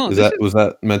 wait, hold on. Was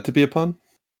that meant to be a pun?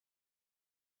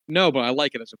 No, but I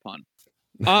like it as a pun.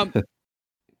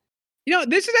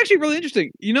 This is actually really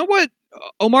interesting. You know what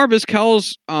Omar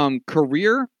Vizquel's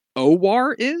career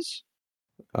OWAR is?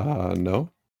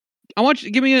 No. I want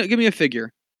you to give me a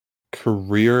figure.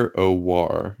 Career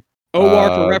OWAR.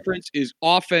 OWAR for reference is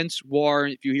offense WAR.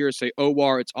 If you hear us say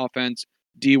OWAR, it's offense.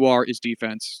 DWAR is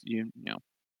defense. You know.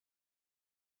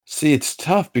 See, it's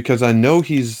tough because I know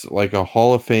he's like a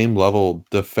Hall of Fame level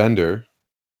defender,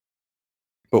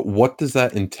 but what does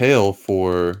that entail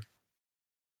for?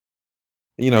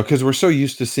 Because we're so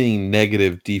used to seeing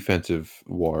negative defensive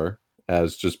WAR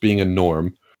as just being a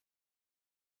norm.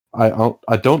 I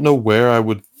don't know where I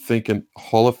would think a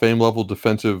Hall of Fame level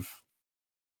defensive,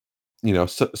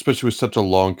 especially with such a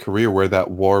long career, where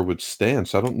that WAR would stand.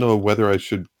 So I don't know whether I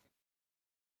should.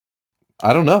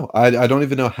 I don't know. I don't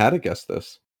even know how to guess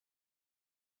this.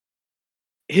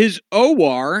 His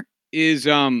OWAR is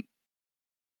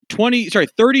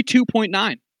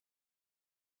 32.9.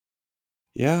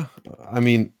 Yeah, I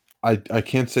mean, I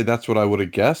can't say that's what I would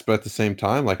have guessed, but at the same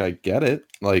time, like, I get it.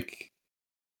 Like,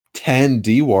 10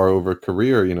 DWAR over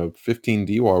career, 15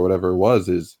 DWAR, whatever it was,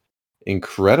 is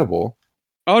incredible.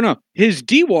 Oh, no. His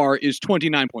DWAR is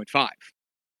 29.5.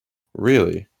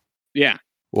 Really? Yeah.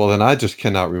 Well, then I just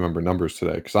cannot remember numbers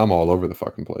today because I'm all over the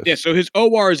fucking place. Yeah, so his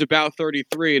OWAR is about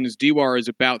 33 and his DWAR is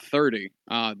about 30.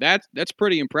 That's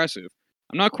pretty impressive.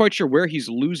 I'm not quite sure where he's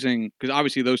losing because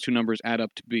obviously those two numbers add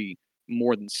up to be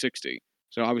more than 60.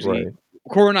 So obviously,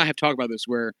 Corey and I have talked about this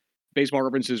where Baseball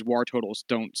Reference's WAR totals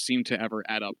don't seem to ever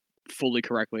add up fully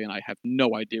correctly, and I have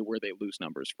no idea where they lose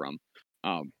numbers from.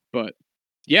 But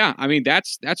yeah, I mean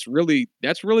that's really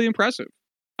impressive.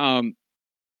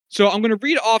 So I'm going to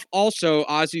read off also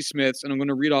Ozzie Smith's, and I'm going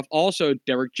to read off also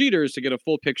Derek Jeter's to get a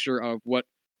full picture of what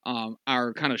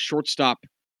our kind of shortstop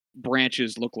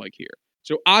branches look like here.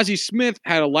 So Ozzie Smith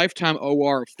had a lifetime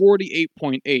OR of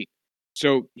 48.8.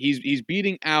 So he's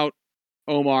beating out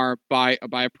Omar by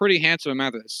a pretty handsome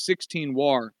amount. That's 16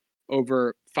 WAR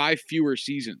over 5 fewer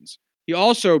seasons. He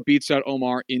also beats out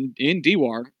Omar in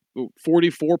DWAR,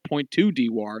 44.2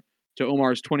 DWAR to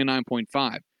Omar's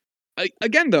 29.5.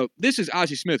 Again, though, this is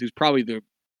Ozzie Smith, who's probably the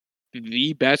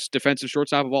best defensive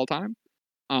shortstop of all time.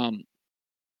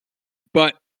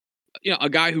 But a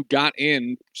guy who got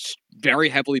in very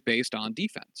heavily based on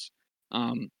defense.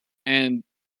 And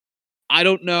I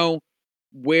don't know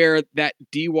where that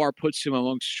DWAR puts him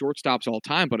amongst shortstops all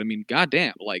time, but I mean,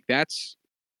 goddamn, like it's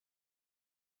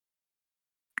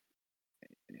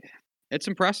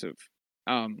impressive.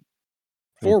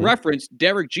 For reference,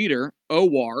 Derek Jeter,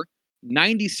 OWAR,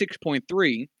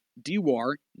 96.3,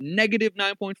 DWAR, negative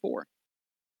 9.4.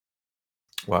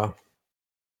 Wow.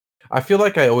 I feel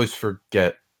like I always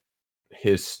forget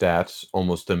his stats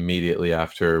almost immediately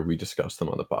after we discuss them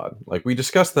on the pod. Like, we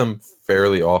discuss them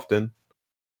fairly often,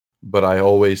 but I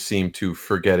always seem to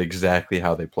forget exactly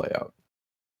how they play out.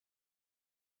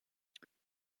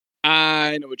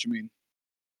 I know what you mean.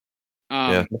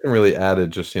 Yeah, nothing really added,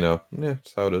 just,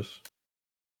 that's how it is.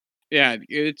 Yeah,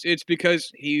 it's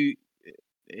because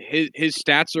his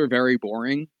stats are very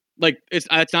boring. Like, it's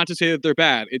not to say that they're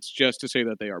bad, it's just to say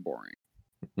that they are boring.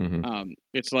 Mm-hmm.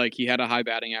 It's like he had a high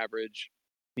batting average.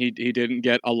 He didn't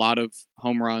get a lot of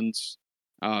home runs.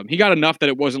 He got enough that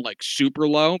it wasn't like super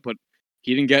low, but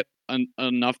he didn't get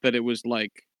enough that it was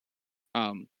like,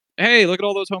 hey, look at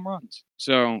all those home runs.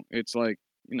 So it's like,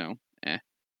 eh.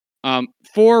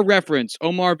 For reference,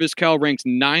 Omar Vizquel ranks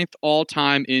 9th all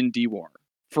time in DWAR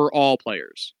for all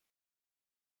players.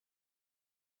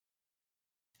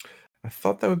 I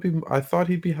thought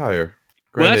he'd be higher.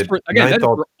 Granted, well, that's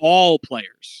for all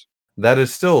players. That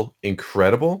is still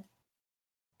incredible,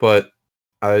 but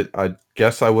I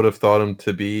guess I would have thought him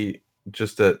to be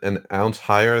just an ounce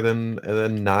higher than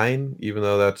 9, even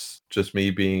though that's just me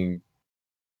being,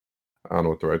 I don't know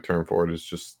what the right term for it is,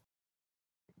 just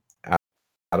out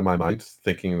of my mind,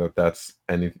 thinking that that's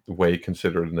any way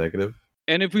considered a negative.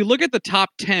 And if we look at the top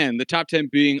 10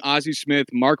 being Ozzie Smith,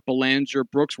 Mark Belanger,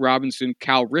 Brooks Robinson,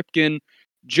 Cal Ripken,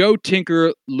 Joe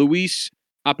Tinker, Luis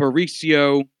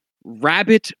Aparicio,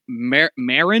 Rabbit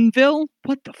Marinville?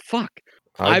 What the fuck?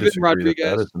 Ivan Rodriguez.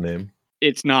 That is the name.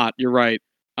 It's not. You're right.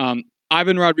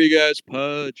 Ivan Rodriguez,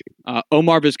 Pudge,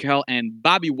 Omar Vizquel, and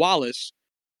Bobby Wallace.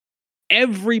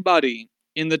 Everybody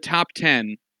in the top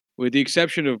 10, with the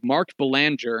exception of Mark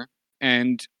Belanger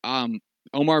and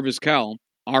Omar Vizquel,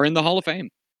 are in the Hall of Fame.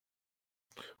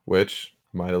 Which,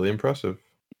 mightily impressive.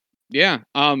 Yeah.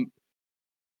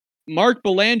 Mark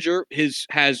Belanger has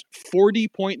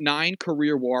 40.9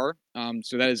 career WAR.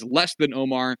 So that is less than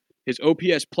Omar. His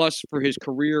OPS plus for his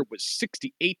career was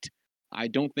 68. I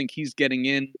don't think he's getting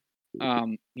in.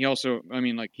 He also,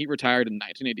 he retired in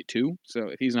 1982. So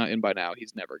if he's not in by now,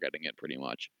 he's never getting in pretty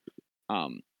much.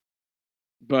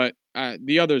 But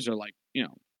the others are like,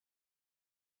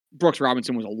 Brooks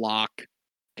Robinson was a lock.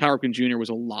 Cal Ripken Jr. was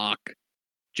a lock.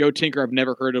 Joe Tinker, I've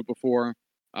never heard of before.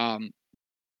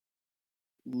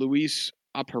 Luis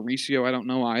Aparicio, I don't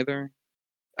know either.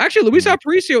 Actually, Luis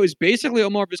Aparicio is basically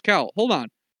Omar Vizquel. Hold on.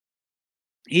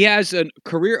 He has a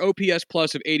career OPS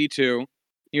plus of 82.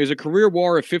 He has a career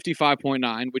WAR of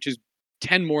 55.9, which is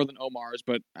 10 more than Omar's,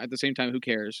 but at the same time, who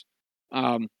cares?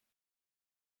 Yeah,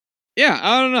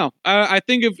 I don't know. I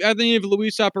think if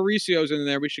Luis Aparicio's in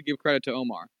there, we should give credit to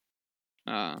Omar.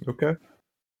 Okay.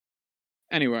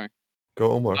 Anyway.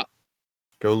 Go Omar.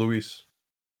 Go Luis.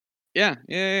 Yeah.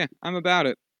 I'm about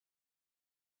it.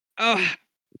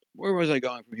 Where was I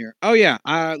going from here? Oh yeah.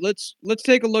 Let's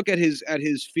take a look at his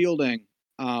fielding.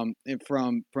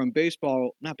 From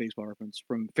baseball, not Baseball Reference,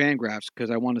 from Fangraphs,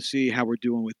 because I want to see how we're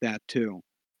doing with that too.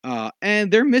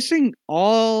 And they're missing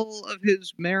all of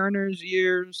his Mariners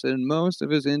years and most of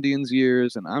his Indians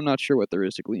years, and I'm not sure what there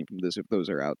is to glean from this if those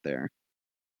are out there.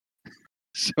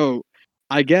 So,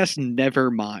 I guess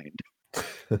never mind.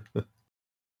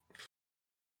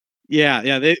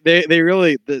 Yeah. They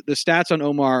really the stats on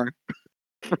Omar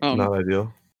from not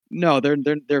ideal. No,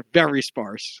 they're very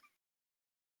sparse.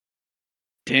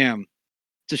 Damn.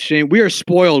 It's a shame. We are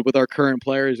spoiled with our current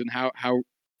players and how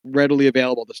readily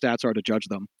available the stats are to judge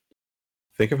them.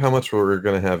 Think of how much we're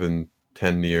going to have in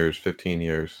 10 years, 15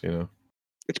 years,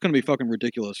 It's going to be fucking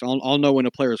ridiculous. I'll know when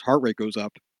a player's heart rate goes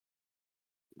up.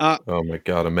 Oh my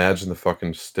God. Imagine the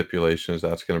fucking stipulations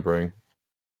that's going to bring.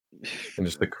 And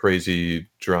just the crazy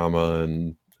drama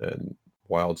and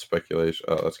wild speculation.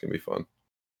 Oh, that's gonna be fun.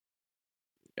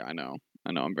 Yeah, I know.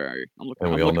 I'm looking. And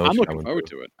I'm we all know looking, I'm it's looking coming forward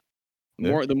too. to it.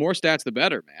 Yeah. The more stats, the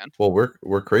better, man. Well,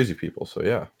 we're crazy people, so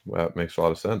yeah, well, that makes a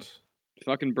lot of sense.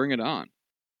 Fucking bring it on.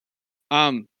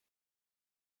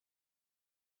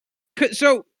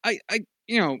 So I've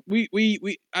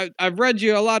read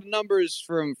you a lot of numbers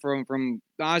from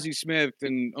Ozzie Smith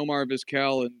and Omar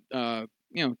Vizquel and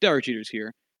Derek Jeter's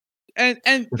here, and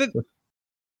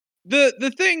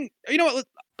the thing,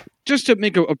 just to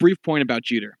make a brief point about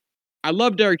Jeter, I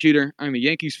love Derek Jeter. I'm a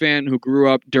Yankees fan who grew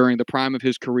up during the prime of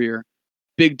his career.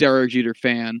 Big Derek Jeter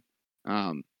fan.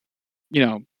 Y'all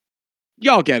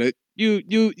get it.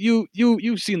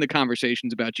 You've seen the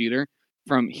conversations about Jeter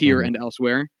from here and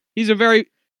elsewhere. He's a very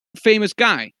famous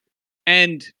guy,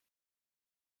 and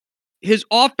his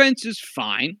offense is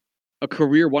fine. A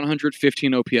career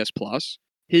 115 OPS plus.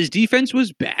 His defense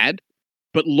was bad,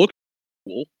 but looked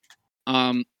cool.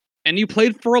 And he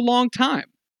played for a long time.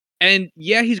 And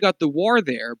yeah, he's got the WAR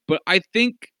there, but I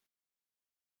think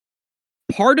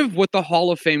part of what the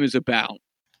Hall of Fame is about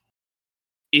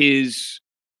is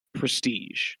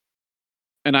prestige.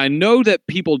 And I know that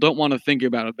people don't want to think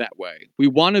about it that way. We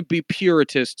want to be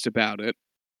puritists about it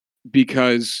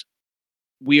because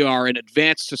we are an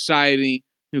advanced society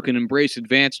who can embrace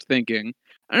advanced thinking.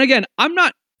 And again, I'm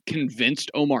not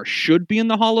convinced Omar should be in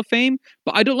the Hall of Fame,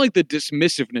 but I don't like the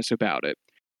dismissiveness about it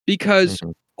because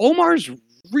Omar's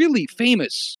really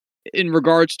famous in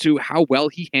regards to how well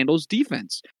he handles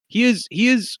defense. He is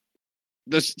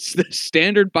the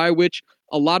standard by which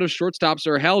a lot of shortstops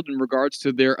are held in regards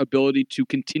to their ability to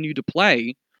continue to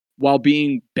play while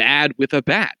being bad with a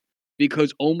bat,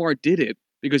 because Omar did it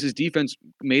because his defense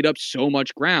made up so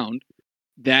much ground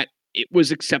that it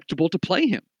was acceptable to play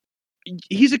him.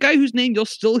 He's a guy whose name you'll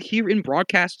still hear in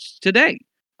broadcasts today.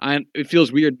 And it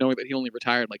feels weird knowing that he only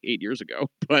retired like 8 years ago,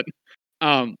 but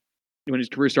when his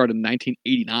career started in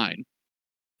 1989.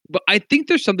 But I think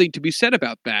there's something to be said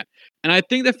about that. And I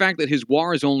think the fact that his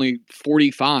WAR is only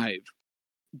 45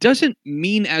 doesn't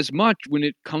mean as much when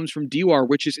it comes from DWAR,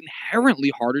 which is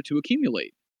inherently harder to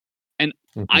accumulate. And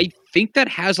I think that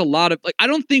has a lot of, I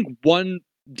don't think one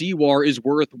DWAR is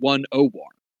worth one OWAR,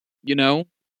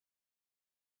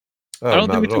 I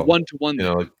don't think it's a one-to-one.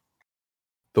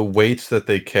 The weights that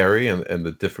they carry and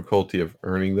the difficulty of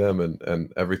earning them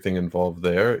and everything involved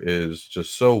there is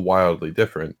just so wildly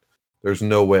different. There's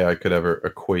no way I could ever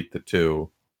equate the two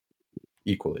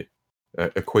equally.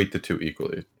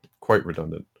 Quite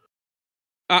redundant.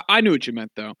 I knew what you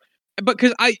meant, though.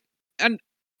 Because I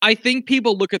think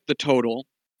people look at the total,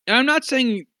 and I'm not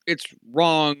saying it's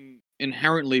wrong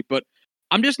inherently, but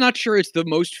I'm just not sure it's the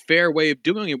most fair way of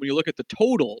doing it when you look at the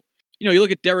total. You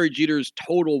look at Derek Jeter's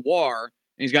total WAR,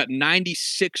 and he's got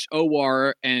 96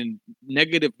 OWAR and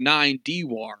 -9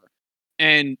 DWAR.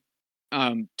 And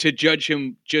to judge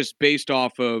him just based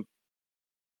off of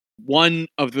one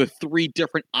of the three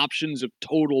different options of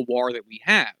total WAR that we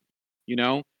have,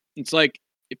 it's like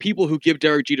people who give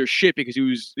Derek Jeter shit because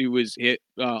he was hit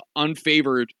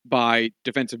unfavored by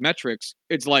defensive metrics.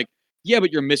 It's like, yeah,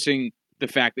 but you're missing the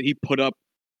fact that he put up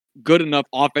good enough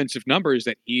offensive numbers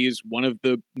that he is one of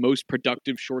the most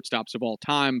productive shortstops of all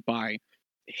time by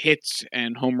hits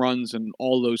and home runs and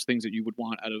all those things that you would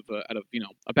want out of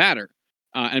a batter.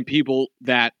 And people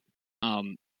that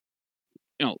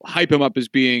hype him up as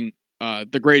being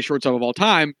the greatest shortstop of all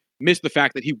time miss the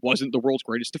fact that he wasn't the world's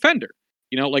greatest defender.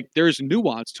 There's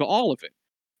nuance to all of it.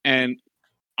 And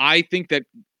I think that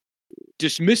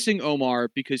dismissing Omar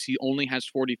because he only has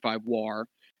 45 WAR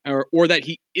or that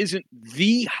he isn't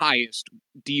the highest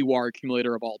DWAR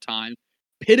accumulator of all time,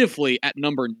 pitifully at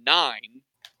number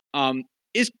 9,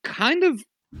 is kind of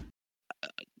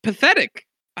pathetic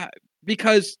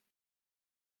because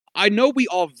I know we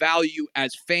all value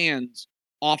as fans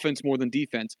offense more than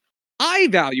defense. I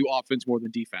value offense more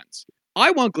than defense.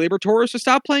 I want Gleyber Torres to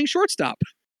stop playing shortstop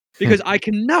because I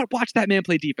cannot watch that man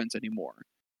play defense anymore.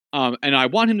 And I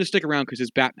want him to stick around because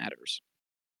his bat matters.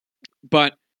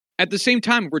 But at the same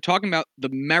time, we're talking about the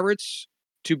merits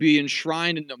to be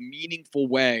enshrined in a meaningful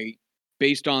way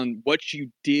based on what you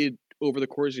did over the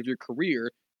course of your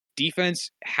career.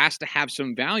 Defense has to have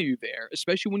some value there,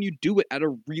 especially when you do it at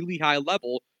a really high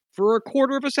level for a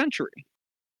quarter of a century.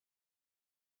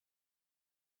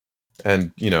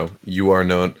 And, you are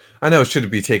known, I know it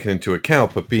shouldn't be taken into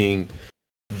account, but being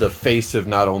the face of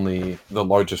not only the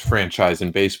largest franchise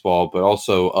in baseball, but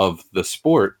also of the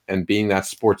sport and being that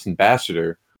sports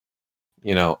ambassador,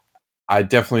 I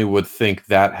definitely would think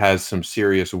that has some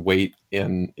serious weight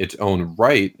in its own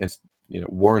right. It's,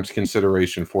 warrants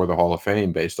consideration for the Hall of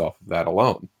Fame based off of that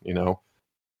alone,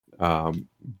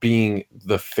 being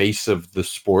the face of the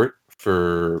sport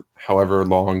for however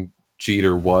long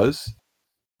Jeter was.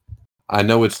 I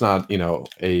know it's not,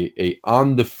 a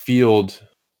on the field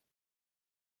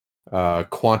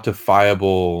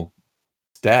quantifiable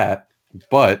stat,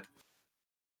 but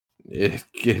it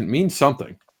means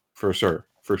something for sure.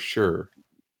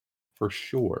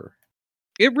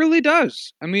 It really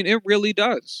does. I mean, it really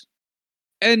does.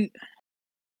 And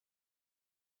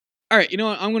all right, you know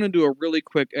what? I'm going to do a really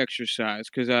quick exercise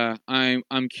because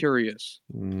I'm curious.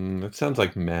 That sounds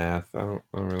like math. I don't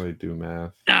really do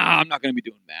math. Nah, I'm not going to be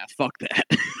doing math. Fuck that.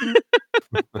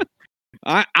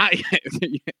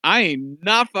 I ain't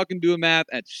not fucking doing math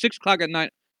at 6:00 at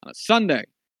night on a Sunday.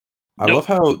 I love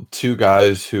how two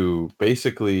guys who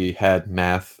basically had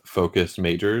math-focused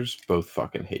majors both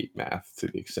fucking hate math to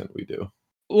the extent we do.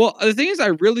 Well, the thing is, I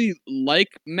really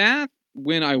like math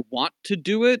when I want to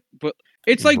do it, but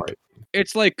it's like Right.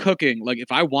 it's like cooking. Like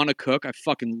if I want to cook, I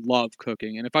fucking love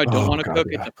cooking, and if I don't Oh, want to God, cook,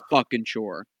 yeah. it's a fucking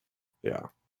chore. Yeah.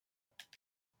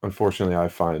 Unfortunately, I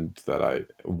find that I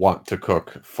want to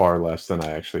cook far less than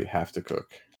I actually have to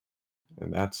cook.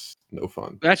 And that's no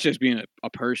fun. That's just being a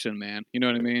person, man. You know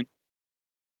what I mean?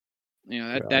 You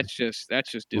know, Yeah. that's just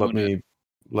doing it.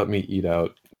 Let me eat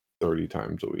out 30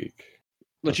 times a week.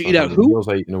 Let you That's eat not out how many who? meals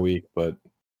I eat in a week, but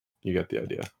you get the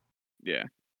idea. Yeah.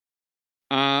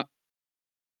 All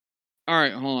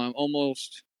right, hold on.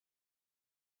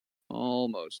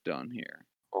 Almost done here.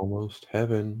 Almost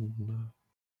heaven.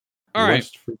 All right.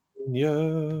 West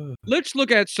Virginia. Let's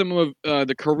look at some of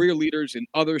the career leaders in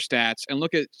other stats and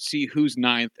see who's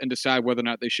ninth and decide whether or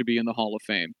not they should be in the Hall of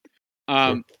Fame.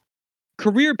 Sure.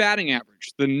 Career batting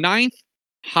average. The ninth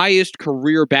highest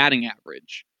career batting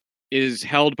average is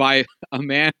held by a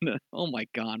man. Oh my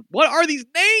God. What are these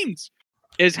names?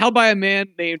 Is held by a man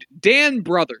named Dan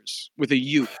Brothers with a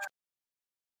U.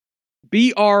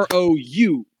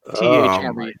 BROUTHRES.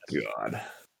 Oh my God.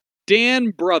 Dan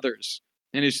Brothers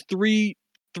and his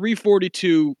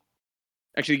 342.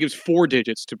 Actually, he gives 4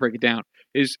 digits to break it down.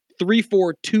 Is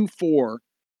 3.424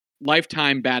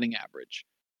 lifetime batting average.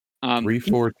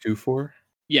 3.424?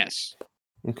 Yes.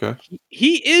 Okay.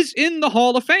 He is in the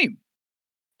Hall of Fame.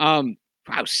 Wow,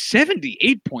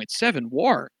 78.7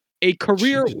 WAR. A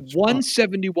career Jesus,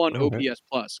 171 wow. OPS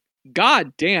plus.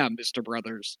 God damn, Mr.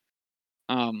 Brothers.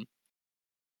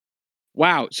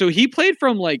 Wow. So he played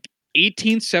from like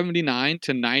 1879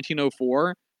 to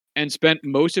 1904 and spent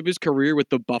most of his career with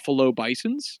the Buffalo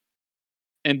Bisons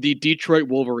and the Detroit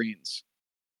Wolverines.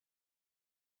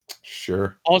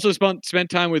 Sure. Also spent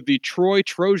time with the Troy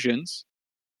Trojans,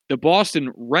 the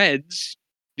Boston Reds,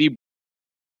 the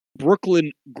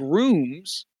Brooklyn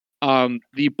Grooms,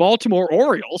 the Baltimore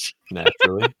Orioles,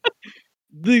 Naturally.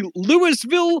 the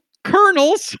Louisville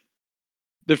Colonels,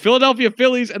 the Philadelphia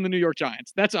Phillies, and the New York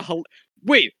Giants.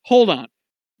 Wait, hold on.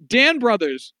 Dan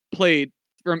Brothers played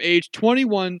from age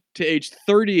 21 to age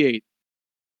 38,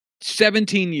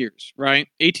 17 years, right?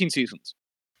 18 seasons.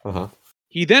 Uh-huh.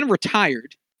 He then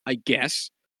retired, I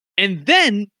guess, and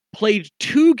then played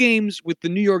 2 games with the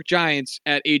New York Giants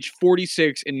at age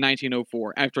 46 in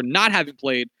 1904 after not having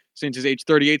played since his age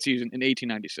 38 season in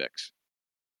 1896.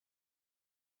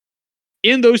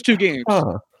 In those 2 games,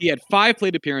 he had 5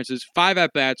 plate appearances, 5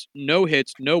 at-bats, no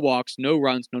hits, no walks, no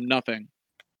runs, no nothing.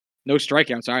 No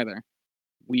strikeouts either.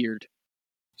 Weird.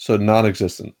 So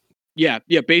non-existent. Yeah,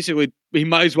 basically, he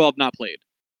might as well have not played.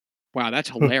 Wow, that's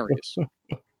hilarious.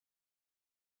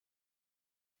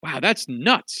 Wow, that's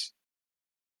nuts.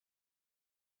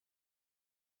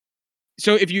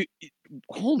 So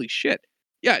holy shit.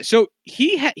 Yeah, so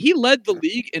he led the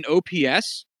league in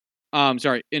OPS.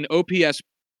 In OPS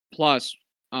plus.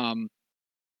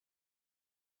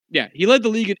 He led the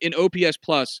league in OPS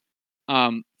plus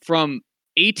from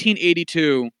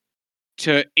 1882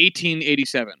 to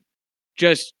 1887.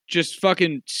 Just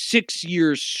fucking 6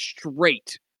 years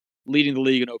straight leading the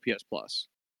league in OPS plus.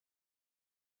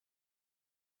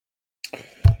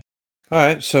 All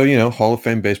right, so Hall of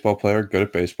Fame baseball player, good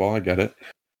at baseball. I get it.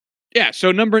 Yeah,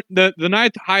 so the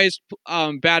ninth highest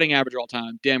batting average of all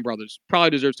time, Dan Brothers, probably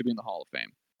deserves to be in the Hall of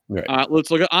Fame. Right. Let's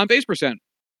look at on base percent.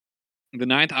 The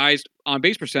ninth highest on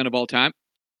base percent of all time,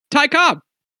 Ty Cobb,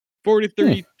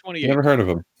 43-28. Never heard of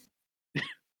him.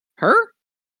 Her?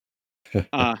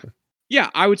 Yeah,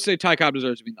 I would say Ty Cobb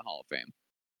deserves to be in the Hall of Fame.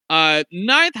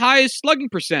 Ninth highest slugging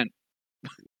percent,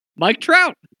 Mike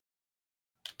Trout.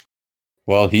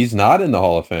 Well, he's not in the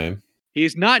Hall of Fame.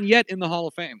 He's not yet in the Hall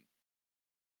of Fame.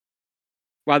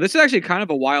 Wow, this is actually kind of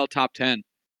a wild top 10.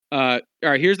 All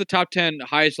right, here's the top 10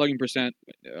 highest slugging percent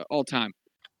all time.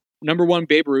 Number 1,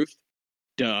 Babe Ruth.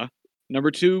 Duh. Number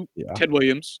 2, Yeah. Ted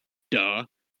Williams. Duh.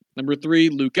 Number 3,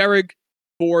 Lou Gehrig.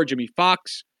 4, Jimmy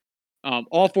Fox.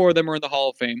 All 4 of them are in the Hall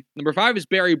of Fame. Number 5 is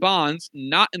Barry Bonds,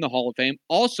 not in the Hall of Fame.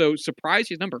 Also, surprised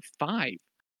he's number 5.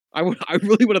 I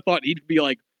really would have thought he'd be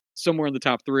like somewhere in the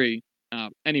top 3.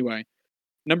 Anyway,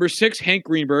 number 6, Hank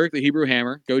Greenberg, the Hebrew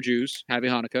Hammer. Go Jews. Happy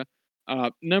Hanukkah.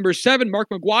 Number 7, Mark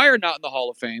McGwire, not in the Hall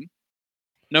of Fame.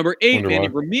 Number 8, Manny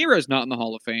Ramirez, not in the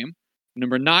Hall of Fame.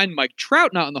 Number 9, Mike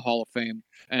Trout, not in the Hall of Fame.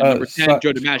 And number 10,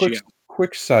 Joe DiMaggio.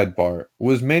 Quick sidebar.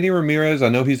 Was Manny Ramirez, I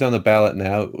know he's on the ballot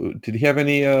now. Did he have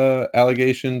any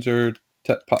allegations or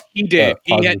he did.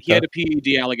 He had a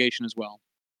PED allegation as well.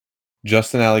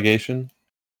 Just an allegation?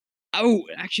 Oh,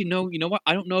 actually, no. You know what?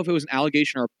 I don't know if it was an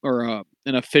allegation or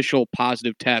an official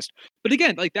positive test. But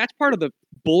again, like that's part of the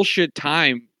bullshit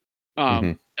time,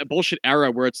 a bullshit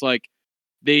era where it's like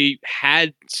they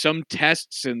had some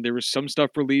tests and there was some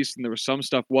stuff released and there was some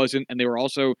stuff wasn't, and they were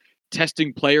also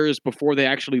testing players before they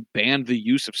actually banned the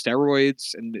use of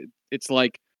steroids. And it's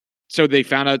like, so they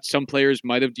found out some players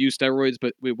might have used steroids,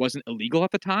 but it wasn't illegal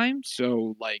at the time.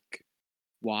 So like,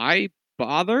 why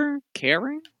bother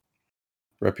caring?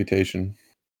 Reputation.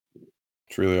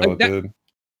 It's really all it did.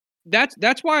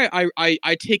 That's why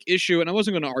I take issue, and I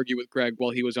wasn't going to argue with Greg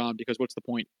while he was on, because what's the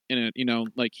point in it? You know,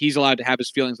 like he's allowed to have his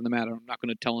feelings on the matter. I'm not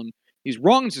going to tell him he's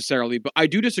wrong necessarily, but I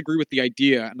do disagree with the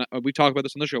idea, and we talked about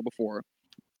this on the show before,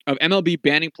 of MLB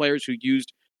banning players who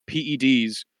used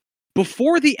PEDs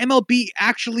before the MLB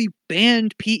actually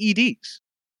banned PEDs.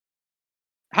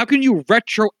 How can you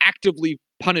retroactively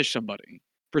punish somebody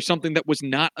for something that was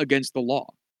not against the law?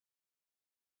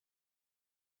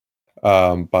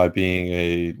 By being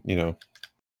a,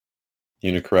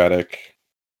 unicratic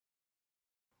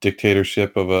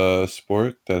dictatorship of a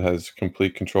sport that has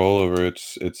complete control over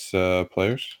its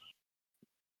players.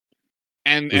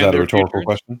 And is that a rhetorical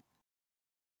question?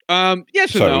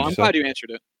 Yes or no. I'm glad you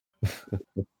answered it.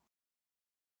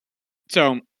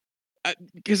 So,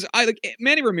 because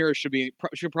Manny Ramirez should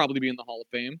probably be in the Hall of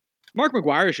Fame. Mark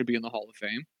McGwire should be in the Hall of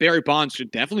Fame. Barry Bonds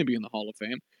should definitely be in the Hall of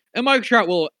Fame, and Mike Trout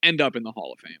will end up in the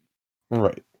Hall of Fame.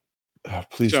 Right.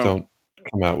 Please don't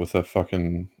come out with a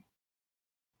fucking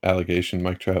allegation,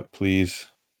 Mike Trout. Please.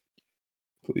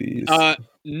 Now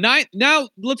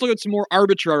let's look at some more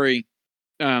arbitrary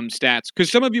stats, because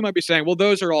some of you might be saying, well,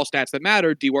 those are all stats that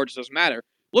matter. DWAR just doesn't matter.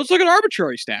 Let's look at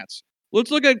arbitrary stats.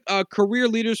 Let's look at career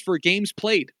leaders for games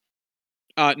played.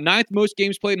 9th most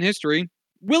games played in history,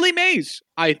 Willie Mays.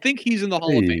 I think he's in the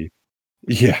Hall of Fame.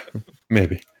 Yeah,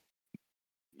 maybe.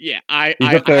 Yeah,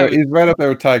 he's right up there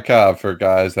with Ty Cobb for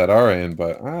guys that are in,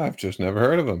 but I've just never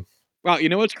heard of him. Wow, you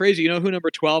know what's crazy? You know who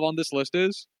number 12 on this list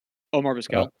is? Omar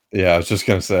Vizquel. Yeah, I was just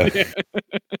gonna say.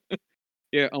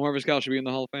 Yeah, Omar Vizquel should be in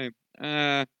the Hall of Fame.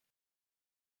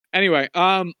 Anyway,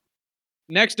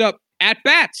 next up,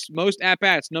 at-bats. Most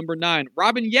at-bats, number 9.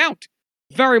 Robin Yount,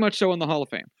 very much so in the Hall of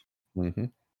Fame.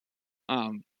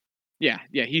 Mm-hmm. Yeah,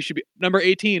 he should be. Number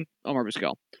 18, Omar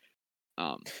Vizquel.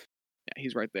 Yeah,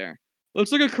 he's right there. Let's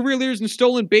look at career leaders in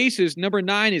stolen bases. Number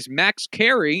 9 is Max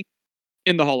Carey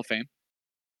in the Hall of Fame.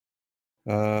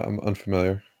 I'm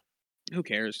unfamiliar. Who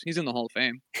cares? He's in the Hall of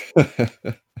Fame.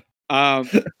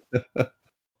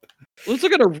 Let's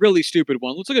look at a really stupid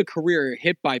one. Let's look at career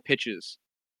hit by pitches.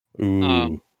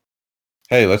 Ooh.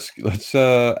 Hey, let's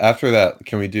after that,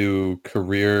 can we do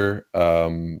career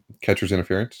catcher's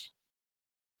interference?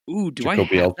 Ooh, do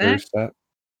Jacoby I have that? Stat?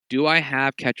 Do I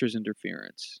have catcher's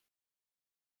interference?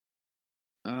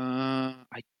 I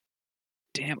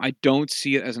don't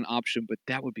see it as an option, but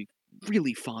that would be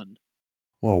really fun.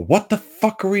 Well, what the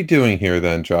fuck are we doing here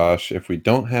then, Josh, if we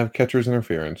don't have catcher's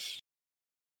interference?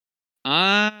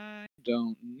 I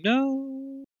don't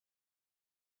know.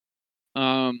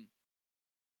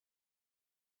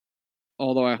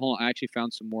 Although I actually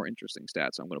found some more interesting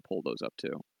stats. I'm going to pull those up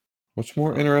too. What's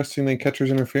more interesting than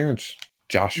catcher's interference,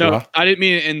 Joshua? No, I didn't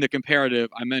mean it in the comparative.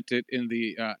 I meant it in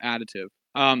the additive.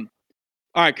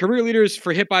 All right, career leaders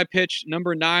for hit by pitch.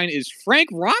 Number 9 is Frank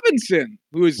Robinson,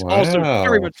 who is also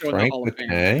very much so in the Hall of Fame.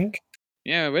 Tank?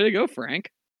 Yeah, way to go, Frank.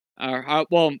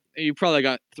 Well, you probably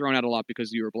got thrown out a lot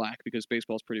because you were black, because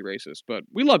baseball's pretty racist, but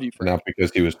we love you, Frank. Not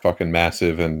because he was fucking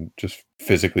massive and just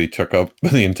physically took up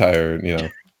the entire,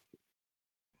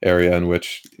 area in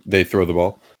which they throw the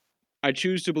ball. I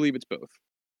choose to believe it's both.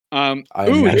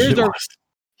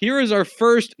 Here is our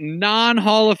first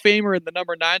non-Hall of Famer in the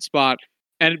number 9 spot.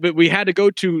 But we had to go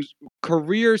to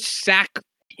career sack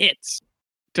hits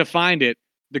to find it.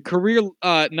 The career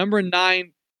number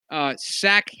 9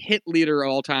 sack hit leader of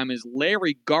all time is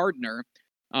Larry Gardner,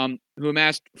 who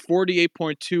amassed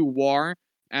 48.2 WAR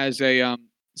as a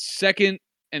second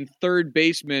and third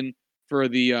baseman for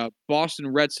the Boston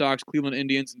Red Sox, Cleveland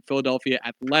Indians, and Philadelphia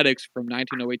Athletics from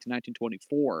 1908 to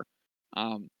 1924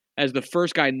 as the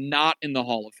first guy not in the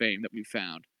Hall of Fame that we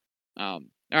found. All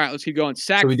right, let's keep going.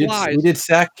 Sack flies. We did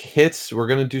sack hits. We're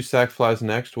gonna do sack flies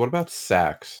next. What about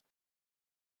sacks?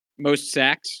 Most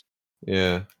sacks.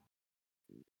 Yeah.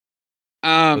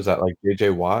 Was that like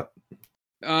JJ Watt?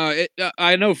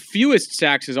 I know fewest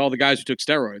sacks is all the guys who took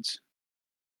steroids.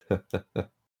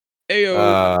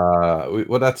 Ayo.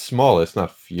 Well, that's smallest,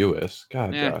 not fewest.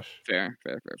 God, Josh. Fair.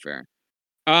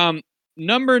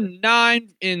 Number 9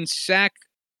 in sack.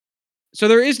 So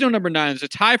there is no number 9. There's a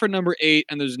tie for number 8,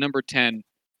 and there's number 10.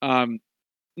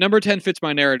 Number 10 fits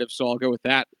my narrative, so I'll go with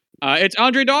that. It's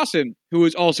Andre Dawson, who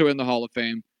is also in the Hall of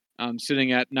Fame,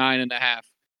 sitting at 9.5.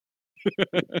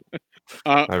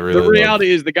 The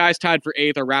reality is the guys tied for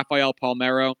 8th are Rafael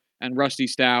Palmeiro and Rusty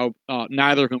Staub,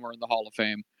 neither of whom are in the Hall of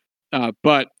Fame.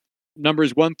 But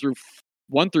numbers 1 through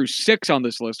 6 on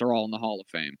this list are all in the Hall of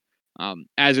Fame,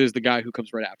 as is the guy who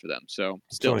comes right after them. So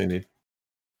still, all you need.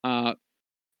 All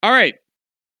right,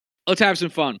 let's have some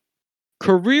fun.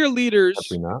 Career leaders.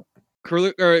 Definitely not.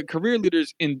 Career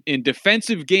leaders in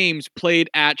defensive games played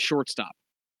at shortstop.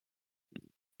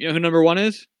 You know who number 1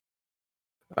 is?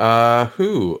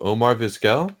 Who? Omar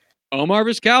Vizquel? Omar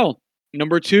Vizquel.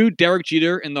 Number 2, Derek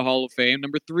Jeter in the Hall of Fame.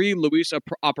 Number 3, Luis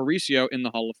Aparicio in the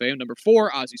Hall of Fame. Number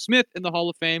 4, Ozzie Smith in the Hall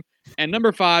of Fame. And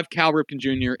number 5, Cal Ripken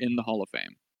Jr. in the Hall of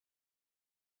Fame.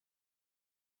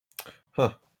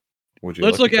 Huh. Would you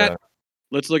Let's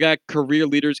look at career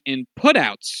leaders in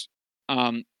putouts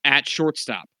at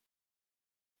shortstop.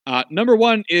 Number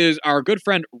 1 is our good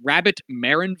friend Rabbit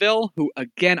Marinville, who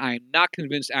again I am not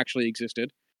convinced actually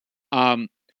existed.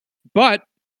 But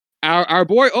our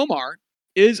boy Omar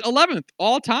is 11th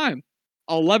all time,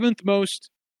 11th most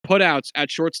putouts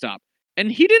at shortstop, and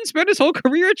he didn't spend his whole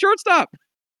career at shortstop.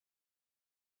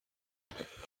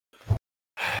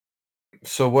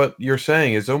 So what you're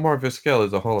saying is Omar Vizquel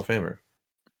is a Hall of Famer.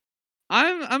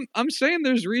 I'm saying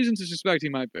there's reason to suspect he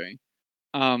might be.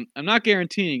 I'm not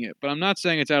guaranteeing it, but I'm not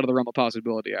saying it's out of the realm of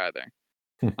possibility either.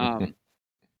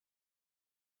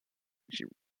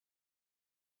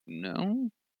 No,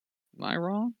 am I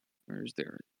wrong? Or is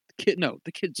there the kid? No,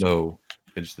 the kids. No,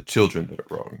 it's the children that are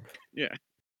wrong. Yeah.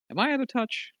 Am I out of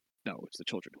touch? No, it's the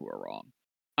children who are wrong.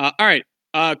 All right.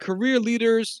 Career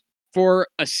leaders for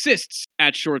assists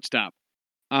at shortstop.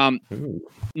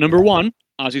 Number 1,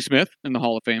 Ozzie Smith in the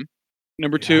Hall of Fame.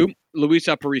 Number 2, Luis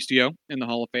Aparicio in the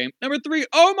Hall of Fame. Number 3,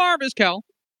 Omar Vizquel.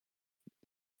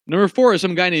 Number 4 is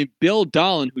some guy named Bill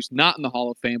Dolan, who's not in the Hall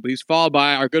of Fame, but he's followed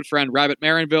by our good friend Rabbit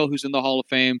Marinville, who's in the Hall of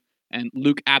Fame, and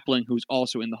Luke Appling, who's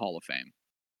also in the Hall of Fame.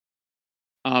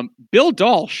 Bill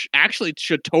Dolan actually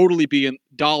should totally be in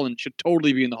the Hall of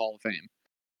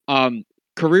Fame.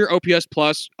 Career OPS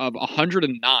plus of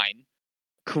 109,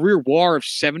 career WAR of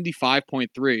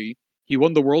 75.3. He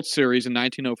won the World Series in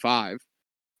 1905.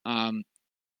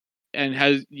 And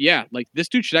has this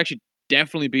dude should actually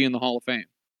definitely be in the Hall of Fame.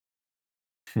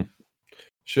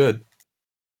 Should.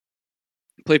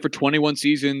 Played for 21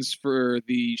 seasons for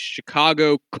the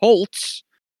Chicago Colts.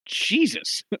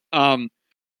 Jesus.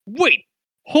 Wait,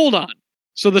 hold on.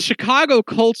 So the Chicago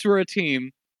Colts were a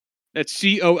team, that's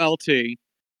COLT,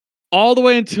 all the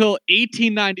way until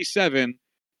 1897.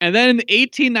 And then in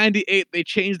 1898, they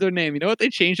changed their name. You know what they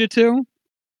changed it to?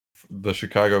 The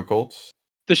Chicago Colts?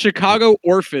 The Chicago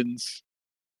Orphans.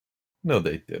 No,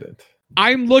 they didn't.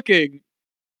 I'm looking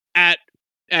at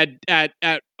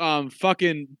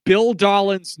fucking Bill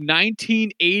Dolan's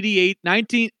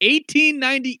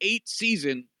 1898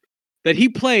 season that he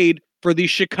played for the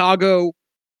Chicago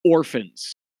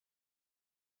Orphans.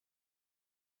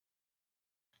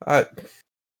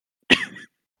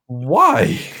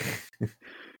 Why?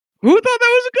 Who thought that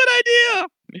was a good idea?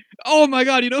 Oh my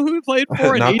God! You know who he played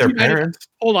for in Not their 1899? parents.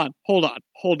 Hold on.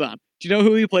 Do you know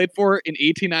who he played for in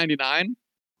 1899?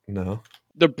 No.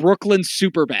 The Brooklyn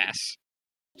Superbass.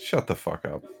 Shut the fuck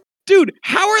up. Dude,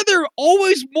 how are there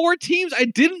always more teams I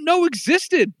didn't know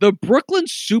existed? The Brooklyn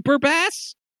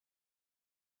Superbass?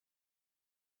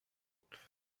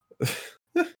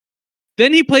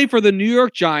 Then he played for the New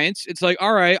York Giants. It's like,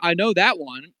 all right, I know that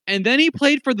one. And then he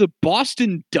played for the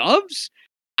Boston Doves?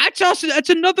 That's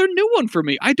another new one for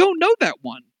me. I don't know that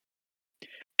one.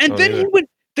 And he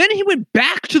went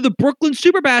back to the Brooklyn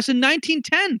Superbass in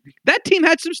 1910. That team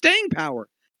had some staying power.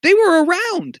 They were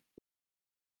around.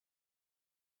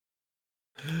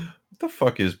 What the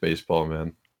fuck is baseball,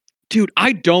 man? Dude,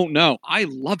 I don't know. I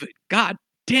love it. God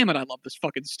damn it, I love this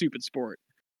fucking stupid sport.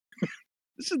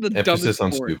 This is the Emphasis dumbest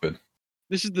on sport. stupid.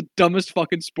 This is the dumbest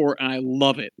fucking sport, and I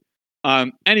love it.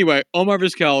 Anyway, Omar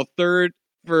Vizquel, third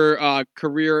for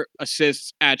career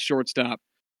assists at shortstop.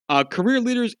 Career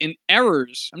leaders in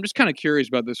errors. I'm just kind of curious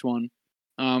about this one.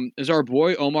 Is our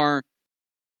boy Omar?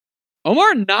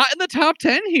 Omar not in the top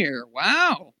 10 here.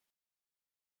 Wow.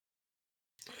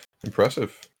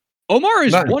 Impressive. Omar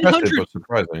is Not 100. impressive, but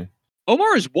surprising.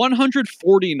 Omar is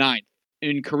 149th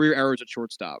in career errors at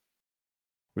shortstop.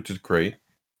 Which is great.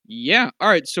 Yeah. All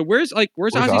right. So where's Ozzie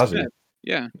Ozzie? Smith?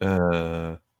 Yeah.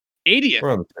 80th.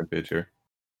 We're on the same page here.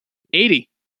 80.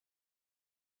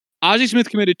 Ozzie Smith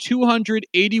committed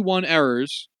 281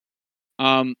 errors.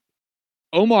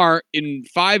 Omar in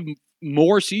 5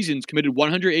 more seasons committed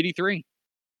 183.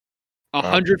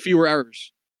 100 fewer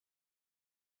errors.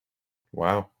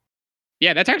 Wow.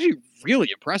 Yeah, that's actually really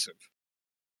impressive.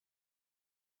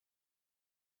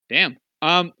 Damn.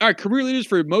 All right, career leaders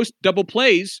for most double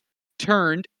plays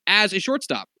turned as a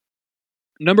shortstop.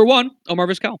 Number 1, Omar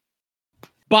Vizquel.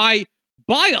 By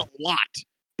a lot.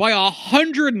 By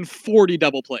 140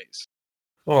 double plays.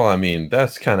 Well, I mean,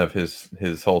 that's kind of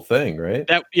his whole thing, right?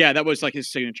 That was like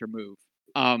his signature move.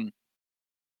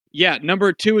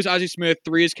 Number 2 is Ozzie Smith,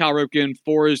 3 is Cal Ripken,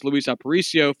 4 is Luis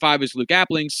Aparicio, 5 is Luke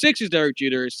Appling, 6 is Derek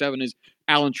Jeter, 7 is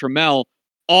Alan Trammell.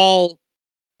 All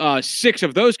 6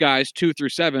 of those guys, 2 through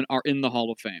 7, are in the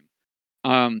Hall of Fame.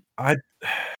 I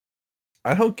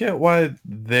don't get why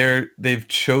they've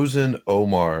chosen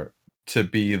Omar to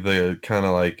be the kind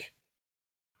of like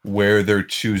where they're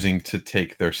choosing to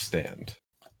take their stand.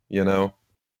 You know?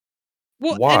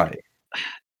 Well, why?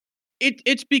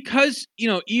 It's because,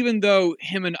 even though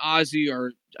him and Ozzie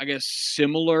are, I guess,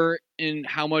 similar in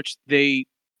how much they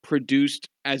produced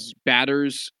as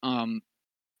batters,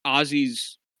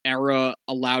 Ozzie's era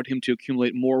allowed him to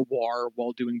accumulate more WAR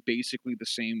while doing basically the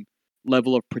same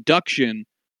level of production.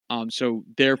 So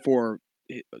therefore,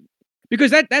 because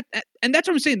that's what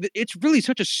I'm saying. It's really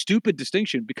such a stupid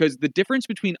distinction because the difference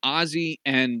between Ozzie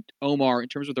and Omar in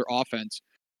terms of their offense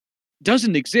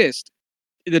doesn't exist.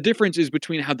 The difference is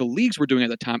between how the leagues were doing at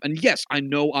the time. And yes, I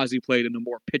know Ozzie played in a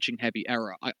more pitching heavy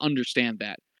era. I understand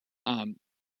that.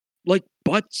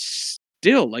 But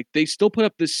still, they still put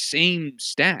up the same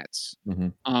stats.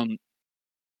 Mm-hmm.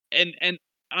 And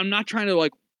I'm not trying to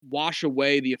wash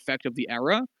away the effect of the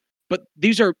era, but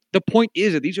the point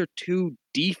is that these are 2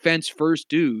 defense first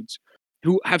dudes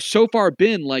who have so far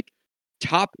been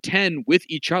top 10 with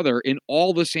each other in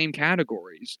all the same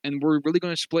categories. And we're really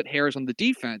going to split hairs on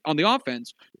the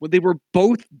offense when they were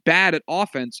both bad at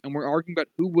offense. And we're arguing about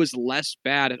who was less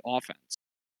bad at offense.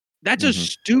 That's a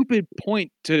stupid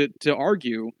point to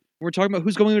argue when we're talking about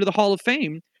who's going into the Hall of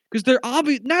Fame because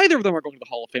neither of them are going to the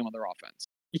Hall of Fame on their offense.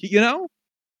 You know?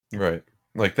 Right.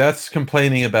 That's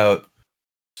complaining about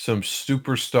some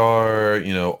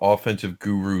superstar, offensive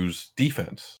guru's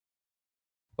defense.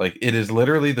 It is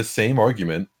literally the same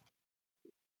argument,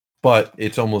 but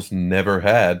it's almost never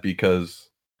had because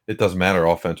it doesn't matter.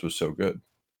 Offense was so good.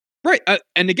 Right.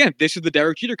 And again, this is the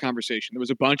Derek Jeter conversation. There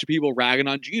was a bunch of people ragging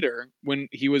on Jeter when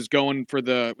he was going for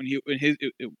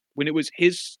when it was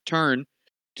his turn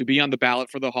to be on the ballot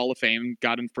for the Hall of Fame,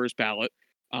 got in first ballot,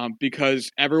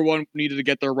 because everyone needed to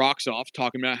get their rocks off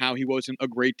talking about how he wasn't a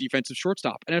great defensive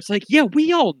shortstop. And it's yeah,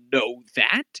 we all know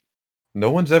that. No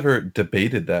one's ever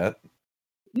debated that.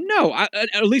 No,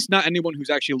 at least not anyone who's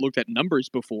actually looked at numbers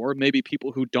before. Maybe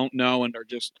people who don't know and are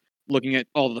just looking at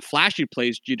all the flashy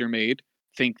plays Jeter made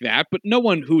think that, but no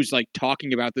one who's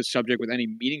talking about this subject with any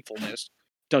meaningfulness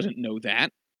doesn't know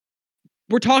that.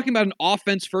 We're talking about an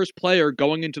offense first player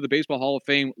going into the Baseball Hall of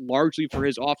Fame largely for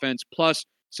his offense, plus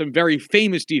some very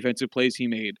famous defensive plays he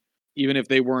made, even if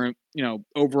they weren't,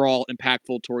 overall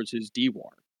impactful towards his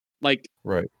D-WAR.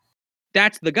 Right.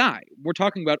 That's the guy. We're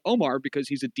talking about Omar because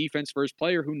he's a defense first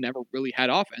player who never really had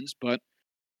offense, but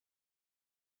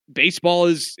baseball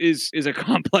is a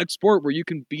complex sport where you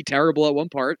can be terrible at one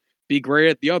part, be great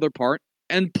at the other part,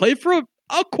 and play for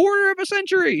a quarter of a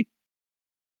century.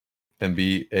 And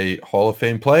be a Hall of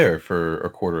Fame player for a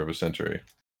quarter of a century.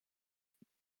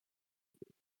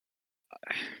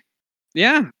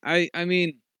 Yeah, I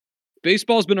mean,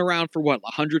 baseball's been around for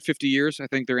 150 years. I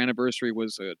think their anniversary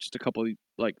was just a couple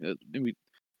maybe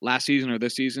last season or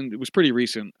this season. It was pretty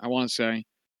recent, I want to say.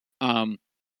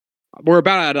 We're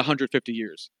about at 150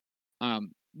 years.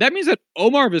 That means that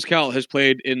Omar Vizquel has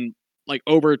played in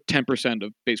over 10%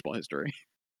 of baseball history.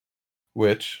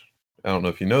 Which, I don't know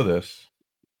if you know this,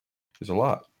 is a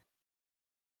lot.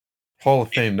 Hall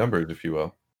of Fame numbers, if you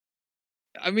will.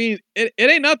 I mean, it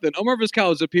ain't nothing. Omar Vizquel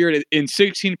has appeared in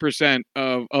 16%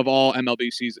 of all MLB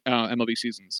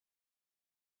seasons.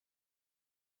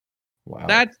 Wow.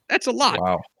 That's a lot.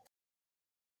 Wow.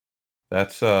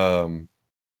 That's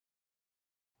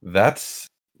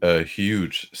a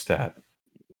huge stat.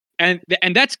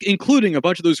 And that's including a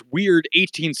bunch of those weird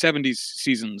 1870s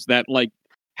seasons that like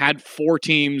had 4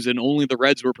 teams and only the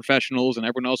Reds were professionals and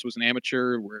everyone else was an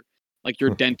amateur, where like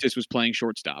your dentist was playing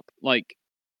shortstop. Like,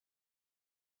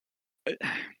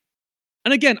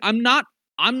 and again, I'm not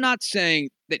saying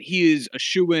that he is a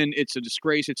shoo-in. It's a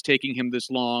disgrace it's taking him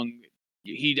this long.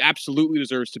 He absolutely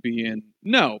deserves to be in.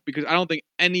 No, because I don't think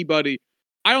anybody,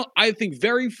 I think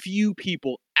very few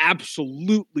people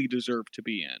absolutely deserve to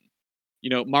be in. You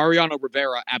know, Mariano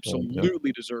Rivera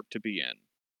absolutely deserved to be in.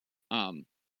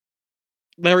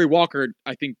 Larry Walker,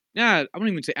 I think, I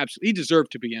wouldn't even say absolutely. He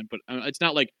deserved to be in, but it's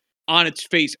not like on its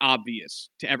face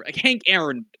obvious to ever. Like Hank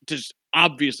Aaron just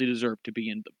obviously deserved to be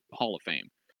in the Hall of Fame.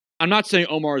 I'm not saying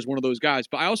Omar is one of those guys,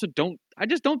 but I just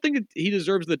don't think that he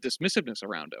deserves the dismissiveness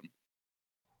around him.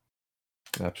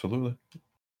 Absolutely.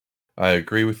 I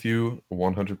agree with you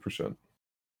 100%.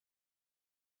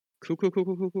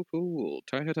 Cool.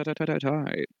 Tight.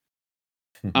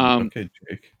 Okay,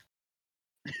 Jake.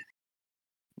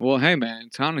 Well, hey man,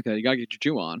 it's Hanukkah. You gotta get your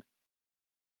Jew on.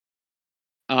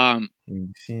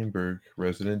 Sandberg,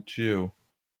 resident Jew.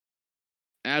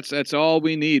 That's all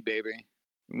we need, baby.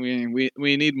 We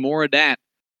need more of that.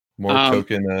 More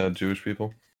token Jewish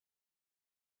people.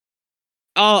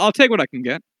 I'll take what I can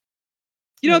get.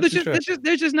 You know,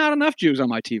 there's just not enough Jews on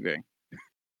my TV.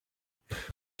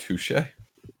 Touche.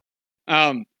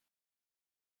 All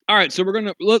right, so we're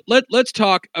gonna let's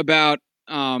talk about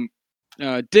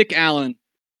Dick Allen,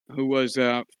 who was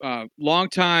a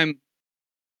longtime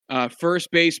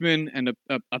first baseman and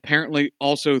apparently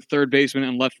also third baseman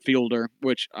and left fielder,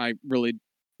 which I really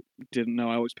didn't know.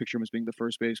 I always picture him as being the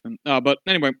first baseman. But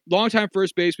anyway, longtime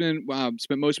first baseman,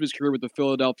 spent most of his career with the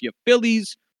Philadelphia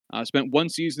Phillies, spent 1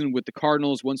 season with the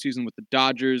Cardinals, 1 season with the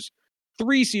Dodgers,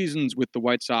 3 seasons with the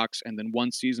White Sox, and then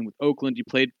 1 season with Oakland. He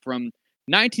played from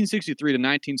 1963 to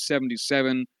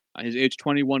 1977, his age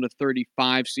 21 to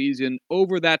 35 season.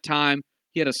 Over that time,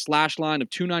 he had a slash line of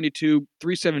 292,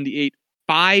 378,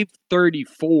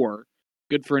 534,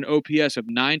 good for an OPS of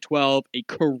 912, a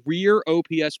career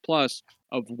OPS plus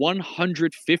of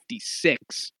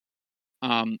 156.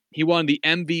 He won the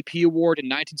MVP award in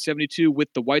 1972 with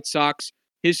the White Sox.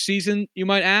 His season, you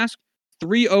might ask,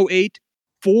 308,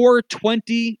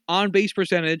 420 on-base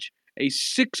percentage, a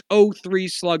 603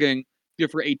 slugging, good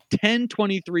for a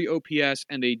 1023 OPS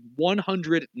and a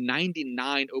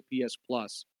 199 OPS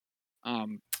plus.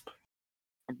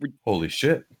 Holy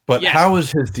shit. But yes. How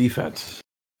is his defense?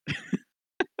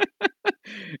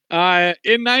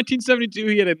 In 1972,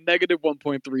 he had a negative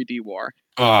 1.3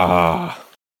 DWAR.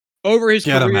 Over his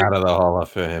Get career, him out of the Hall of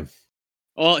Fame.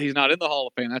 Well, he's not in the Hall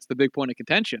of Fame. That's the big point of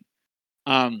contention.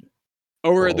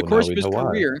 Over the course of his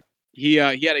career, he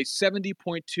had a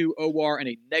 70.2 OR and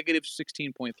a negative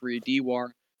 16.3 DWAR.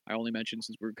 I only mentioned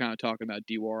since we're kind of talking about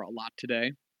DWAR a lot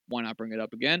today. Why not bring it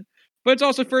up again? But it's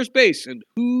also first base, and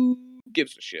who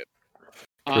gives a shit?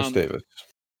 Chris Davis.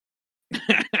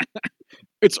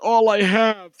 It's all I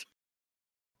have.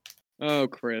 Oh,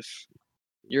 Chris.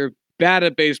 You're bad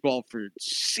at baseball for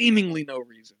seemingly no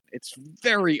reason. It's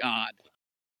very odd.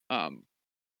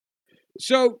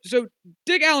 So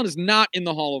Dick Allen is not in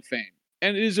the Hall of Fame.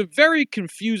 And it is a very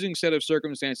confusing set of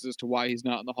circumstances as to why he's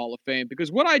not in the Hall of Fame.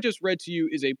 Because what I just read to you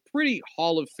is a pretty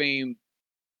Hall of Fame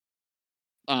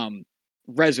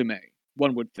resume,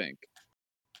 one would think.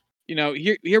 You know,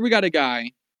 here we got a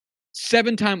guy,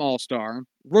 7-time All-Star,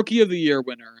 Rookie of the Year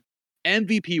winner,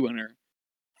 MVP winner,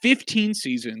 15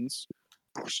 seasons,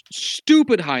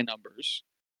 stupid high numbers.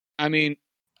 I mean,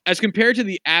 as compared to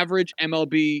the average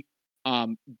MLB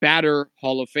batter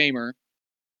Hall of Famer,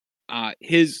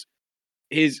 his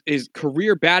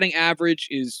career batting average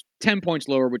is 10 points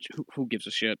lower, which who gives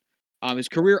a shit? His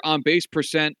career on base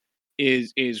percent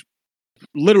is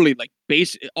literally like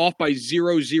base off by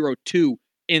 0.002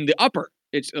 in the upper.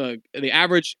 It's the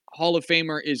average Hall of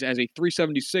Famer is as a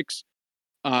 376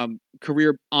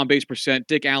 career on base percent.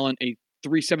 Dick Allen a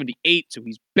 378, so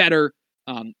he's better.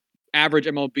 Average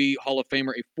MLB Hall of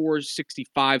Famer a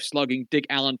 465 slugging. Dick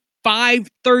Allen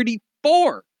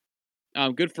 534.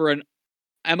 Good for an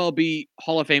MLB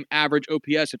Hall of Fame average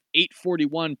OPS of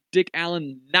 841. Dick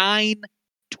Allen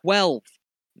 912.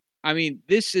 I mean,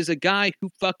 this is a guy who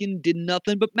fucking did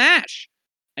nothing but mash,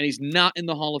 and he's not in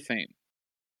the Hall of Fame.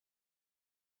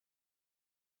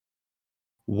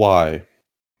 Why?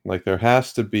 Like, there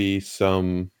has to be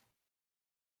some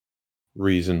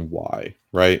reason why,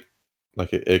 right?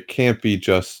 Like, it can't be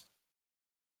just,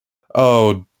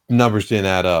 oh, numbers didn't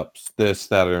add up, this,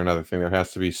 that, or another thing. There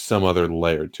has to be some other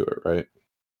layer to it, right?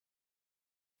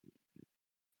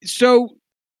 So,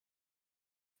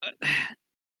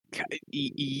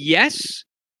 yes,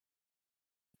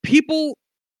 people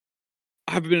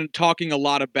have been talking a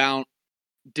lot about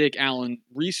Dick Allen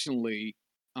recently,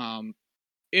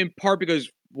 in part because,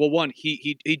 well, one,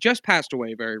 he just passed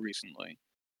away very recently.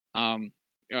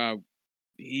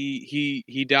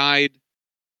 He died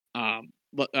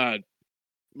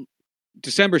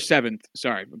December 7th.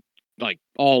 Sorry, like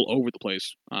all over the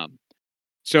place.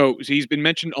 So he's been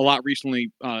mentioned a lot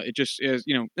recently. It just is,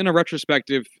 in a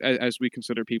retrospective, as we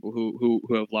consider people who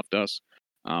have left us.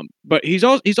 But he's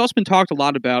also been talked a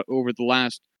lot about over the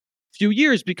last few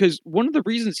years because one of the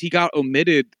reasons he got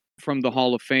omitted from the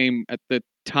Hall of Fame at the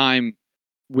time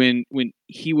when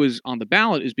he was on the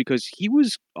ballot is because he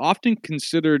was often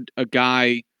considered a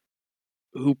guy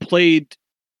who played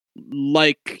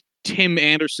like Tim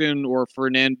Anderson or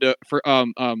Fernando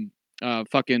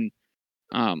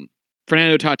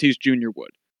Tatis Jr.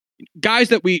 would. Guys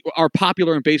that we are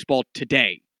popular in baseball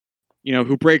today,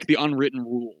 who break the unwritten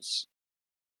rules.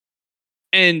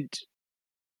 And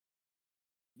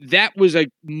that was a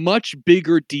much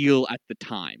bigger deal at the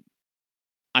time,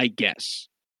 I guess.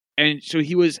 And so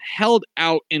he was held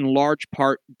out in large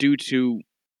part due to,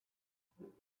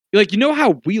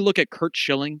 how we look at Curt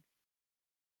Schilling?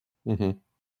 Mm-hmm.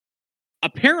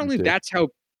 Apparently that's how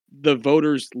the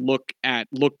voters looked at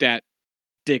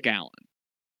Dick Allen.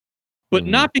 But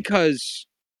not because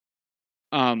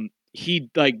he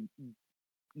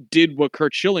did what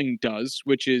Curt Schilling does,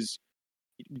 which is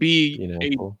be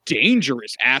a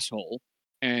dangerous asshole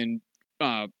and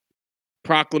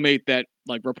proclamate that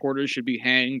reporters should be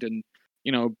hanged and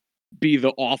be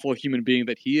the awful human being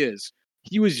that he is.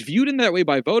 He was viewed in that way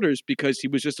by voters because he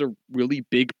was just a really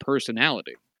big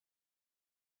personality.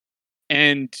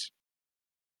 And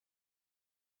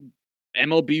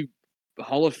MLB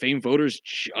Hall of Fame voters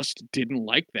just didn't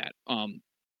like that.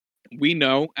 We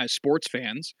know as sports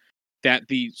fans that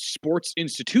the sports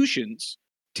institutions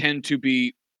tend to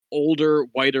be older,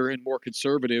 whiter, and more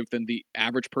conservative than the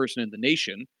average person in the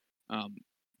nation.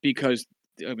 Because,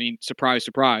 surprise,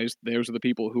 surprise, those are the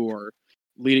people who are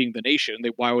leading the nation.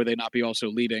 Why would they not be also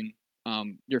leading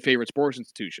your favorite sports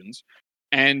institutions?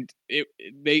 And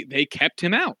they kept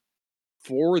him out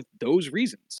for those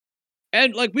reasons.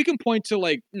 And we can point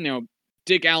to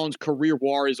Dick Allen's career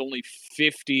WAR is only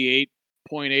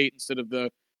 58.8 instead of the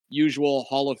usual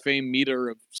Hall of Fame meter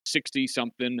of 60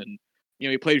 something, and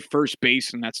he played first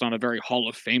base, and that's not a very Hall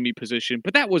of Fame-y position.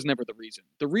 But that was never the reason.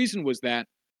 The reason was that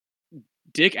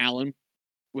Dick Allen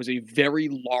was a very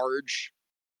large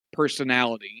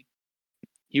personality.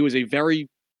 He was a very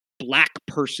black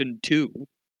person too,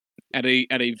 at a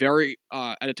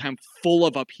time full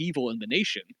of upheaval in the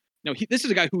nation. Now, this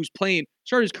is a guy who started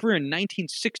his career in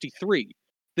 1963.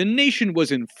 The nation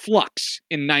was in flux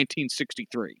in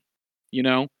 1963. He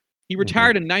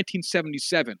retired in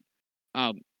 1977.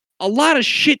 A lot of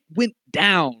shit went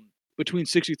down between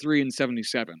 63 and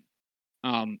 77.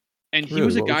 And he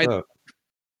was a guy.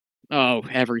 Oh,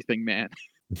 everything, man.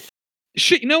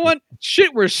 Shit, you know what?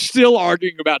 Shit we're still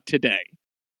arguing about today.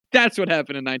 That's what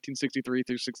happened in 1963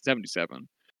 through 77.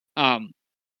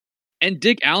 And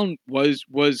Dick Allen was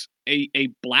a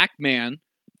black man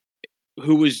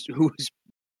who was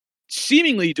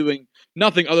seemingly doing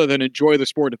nothing other than enjoy the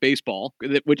sport of baseball,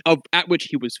 at which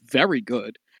he was very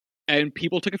good, and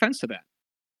people took offense to that.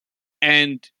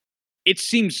 And it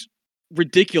seems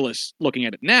ridiculous looking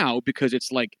at it now because it's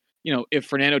if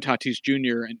Fernando Tatis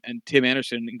Jr. and Tim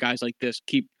Anderson and guys like this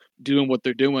keep doing what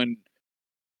they're doing,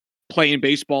 playing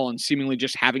baseball and seemingly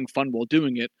just having fun while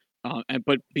doing it,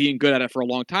 but being good at it for a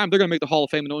long time, they're going to make the Hall of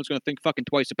Fame and no one's going to think fucking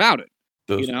twice about it.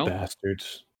 Those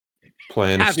bastards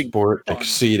playing a sport,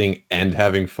 exceeding and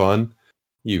having fun.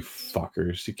 You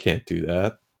fuckers. You can't do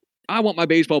that. I want my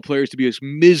baseball players to be as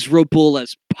miserable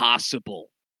as possible.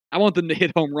 I want them to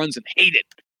hit home runs and hate it.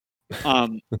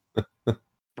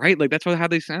 Right? That's how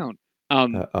they sound.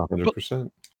 100%.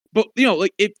 But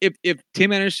if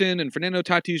Tim Anderson and Fernando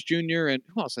Tatis Jr. and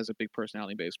who else has a big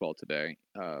personality in baseball today?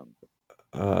 Who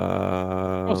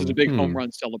else is a big home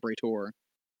run celebrator?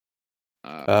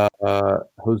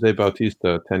 Jose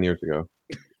Bautista 10 years ago.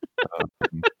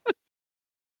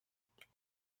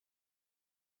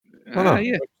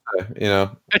 Yeah.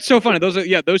 It's so funny.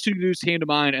 Those two dudes came to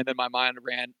mind, and then my mind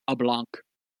ran a blanc.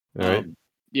 All right.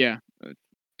 Yeah, it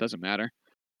doesn't matter.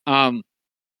 But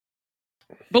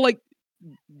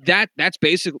that's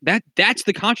basically that's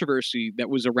the controversy that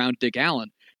was around Dick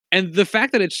Allen, and the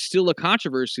fact that it's still a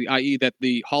controversy, i.e., that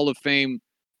the Hall of Fame,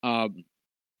 or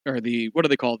the what do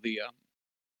they call the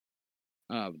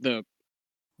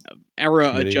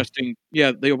era committee? Adjusting?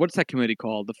 Yeah, what's that committee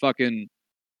called? The fucking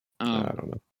I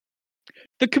don't know.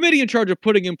 The committee in charge of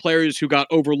putting in players who got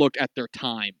overlooked at their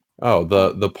time. Oh,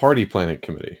 the party planning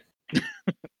committee,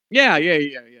 Yeah.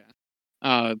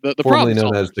 The formerly problem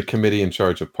known solvers. as the committee in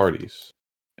charge of parties.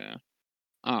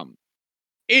 Yeah.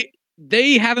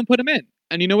 They haven't put him in,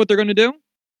 and you know what they're going to do?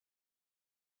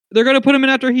 They're going to put him in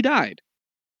after he died,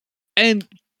 and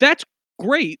that's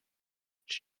great,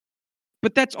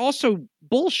 but that's also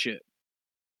bullshit.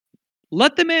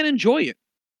 Let the man enjoy it.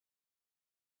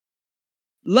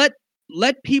 Let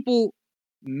people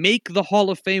make the Hall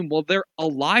of Fame while they're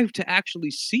alive to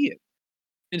actually see it,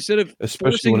 instead of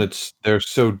Especially when forcing. they're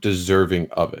so deserving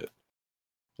of it.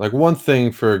 Like, one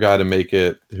thing for a guy to make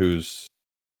it who's,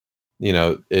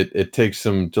 it takes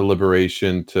some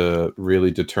deliberation to really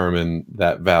determine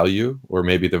that value, or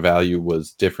maybe the value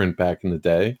was different back in the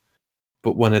day.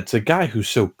 But when it's a guy who's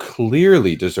so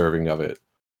clearly deserving of it,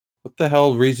 what the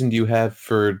hell reason do you have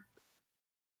for,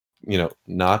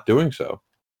 not doing so?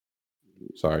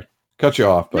 Sorry, cut you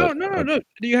off, No, but no, no, no.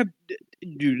 You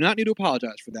do not need to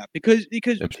apologize for that because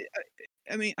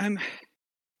I mean, I'm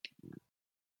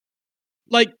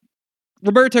like,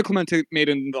 Roberto Clemente made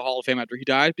it in the Hall of Fame after he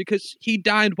died because he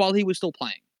died while he was still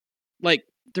playing. Like,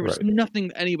 there was right.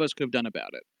 nothing any of us could have done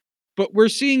about it. But we're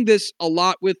seeing this a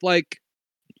lot with like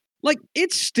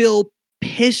it still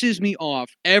pisses me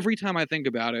off every time I think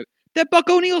about it that Buck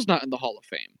O'Neill's not in the Hall of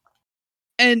Fame.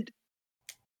 And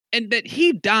that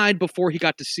he died before he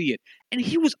got to see it. And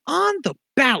he was on the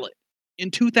ballot in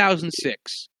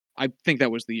 2006. I think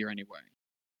that was the year anyway.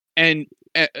 And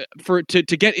to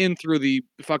get in through the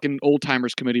fucking old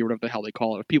timers committee or whatever the hell they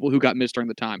call it, of people who got missed during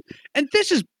the time. And this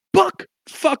is Buck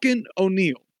fucking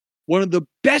O'Neill, one of the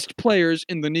best players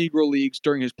in the Negro Leagues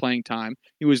during his playing time.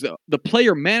 He was the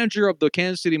player manager of the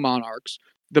Kansas City Monarchs,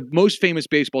 the most famous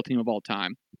baseball team of all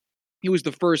time. He was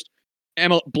the first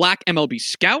black MLB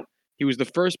scout. He was the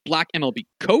first black MLB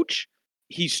coach.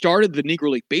 He started the Negro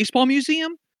League Baseball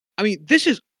Museum. I mean, this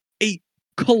is a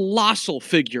colossal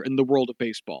figure in the world of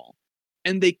baseball.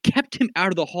 And they kept him out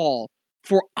of the Hall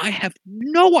for I have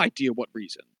no idea what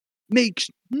reason. Makes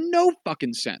no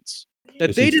fucking sense.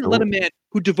 That they didn't let a man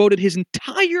who devoted his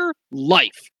entire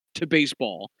life to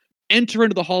baseball enter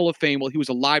into the Hall of Fame while he was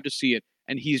alive to see it.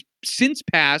 And he's since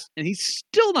passed, and he's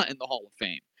still not in the Hall of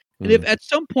Fame. And if at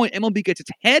some point MLB gets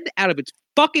its head out of its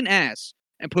fucking ass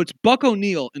and puts Buck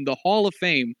O'Neill in the Hall of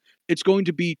Fame, it's going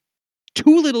to be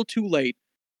too little too late.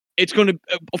 It's going to,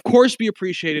 of course, be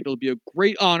appreciated. It'll be a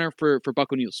great honor for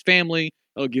Buck O'Neill's family.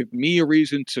 It'll give me a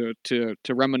reason to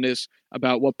reminisce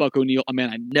about what Buck O'Neill, a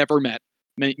man I never met,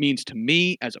 means to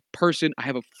me as a person. I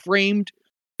have a framed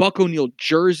Buck O'Neill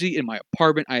jersey in my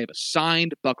apartment. I have a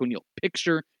signed Buck O'Neill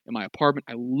picture in my apartment.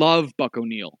 I love Buck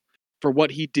O'Neill for what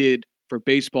he did for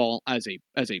baseball as a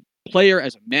player,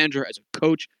 as a manager, as a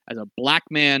coach, as a black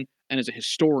man, and as a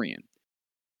historian.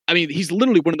 I mean, he's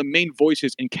literally one of the main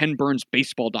voices in Ken Burns'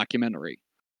 baseball documentary.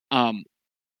 And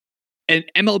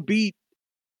MLB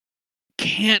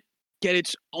can't get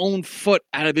its own foot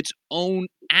out of its own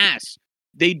ass.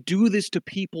 They do this to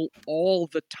people all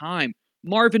the time.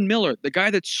 Marvin Miller, the guy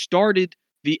that started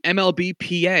the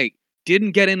MLBPA,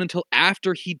 didn't get in until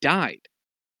after he died.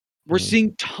 We're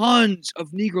seeing tons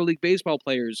of Negro League baseball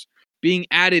players being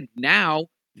added now.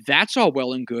 That's all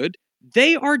well and good.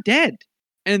 They are dead.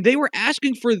 And they were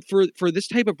asking for this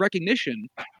type of recognition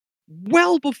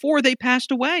well before they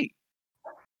passed away.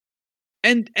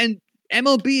 And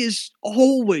MLB is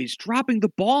always dropping the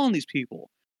ball on these people.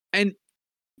 And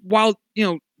while,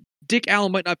 Dick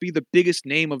Allen might not be the biggest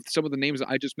name of some of the names that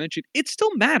I just mentioned, it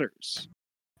still matters.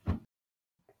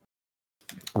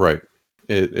 Right.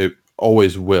 It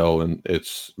always will. And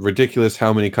it's ridiculous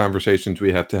how many conversations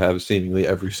we have to have seemingly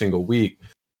every single week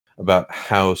about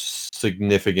how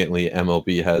significantly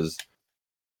MLB has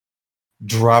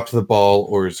dropped the ball,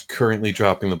 or is currently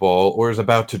dropping the ball, or is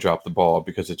about to drop the ball,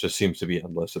 because it just seems to be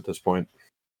endless at this point.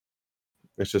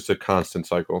 It's just a constant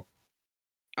cycle.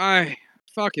 I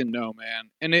fucking know,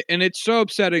 man. And it's so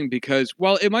upsetting because,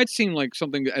 while it might seem like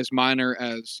something as minor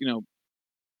as,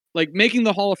 like making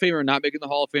the Hall of Fame or not making the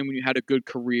Hall of Fame when you had a good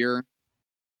career,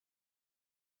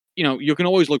 you can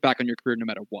always look back on your career no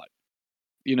matter what.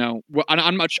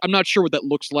 I'm not sure what that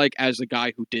looks like as a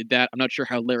guy who did that. I'm not sure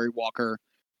how Larry Walker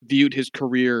viewed his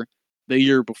career the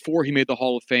year before he made the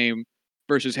Hall of Fame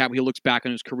versus how he looks back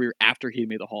on his career after he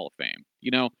made the Hall of Fame.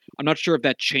 I'm not sure if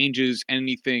that changes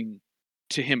anything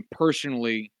to him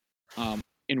personally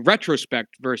in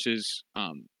retrospect versus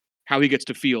how he gets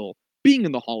to feel being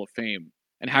in the Hall of Fame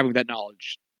and having that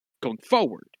knowledge going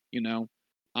forward,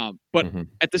 But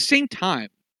at the same time,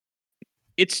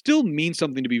 it still means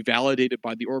something to be validated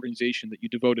by the organization that you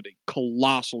devoted a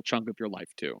colossal chunk of your life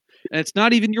to. And it's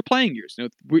not even your playing years.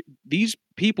 These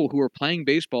people who are playing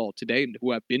baseball today and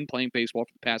who have been playing baseball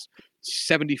for the past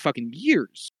 70 fucking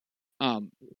years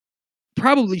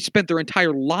probably spent their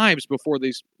entire lives before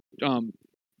they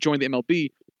joined the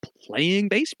MLB playing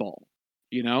baseball.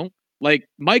 Like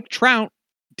Mike Trout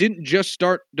didn't just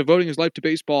start devoting his life to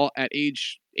baseball at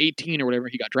age 18 or whatever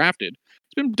he got drafted.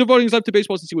 He's been devoting his life to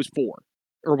baseball since he was 4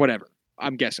 or whatever,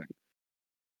 I'm guessing.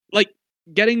 Like,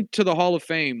 getting to the Hall of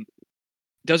Fame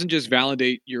doesn't just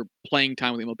validate your playing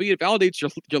time with the MLB, it validates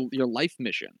your life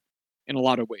mission in a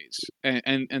lot of ways,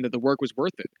 and that the work was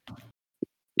worth it.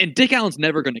 And Dick Allen's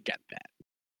never going to get that.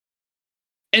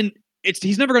 And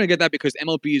he's never going to get that because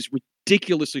MLB is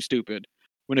ridiculously stupid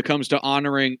when it comes to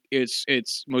honoring its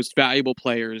most valuable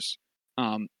players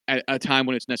at a time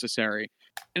when it's necessary.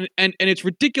 And it's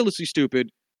ridiculously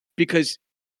stupid because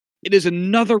it is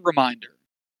another reminder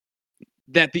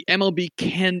that the MLB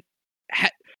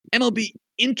MLB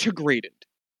integrated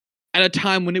at a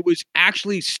time when it was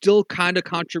actually still when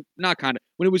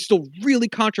it was still really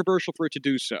controversial for it to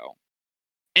do so,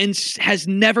 and has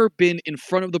never been in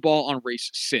front of the ball on race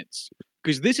since.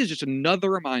 Because this is just another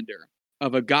reminder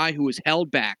of a guy who was held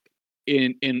back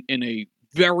in a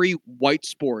very white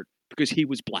sport because he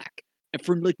was black, and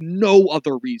for like no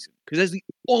other reason. Because that's the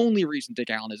only reason Dick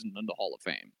Allen isn't in the Hall of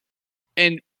Fame.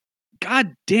 And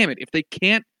God damn it, if they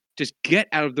can't just get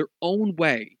out of their own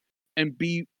way and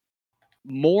be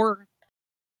more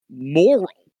moral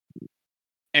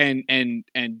and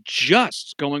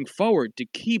just going forward to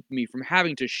keep me from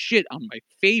having to shit on my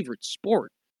favorite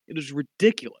sport, it is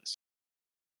ridiculous.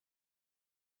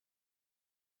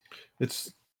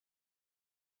 It's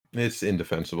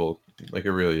indefensible. Like,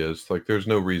 it really is. Like, there's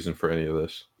no reason for any of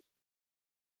this.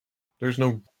 There's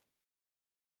no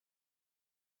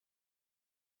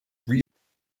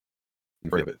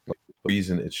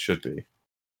reason it should be.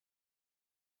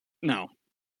 No.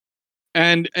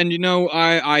 And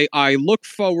I look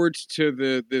forward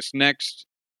to this next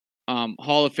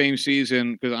Hall of Fame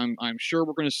season because I'm sure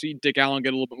we're going to see Dick Allen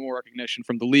get a little bit more recognition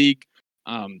from the league,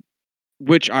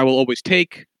 which I will always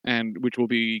take and which will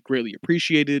be greatly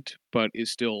appreciated, but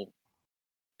is still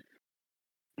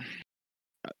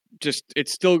just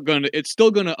it's still gonna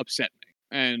upset me,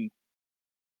 and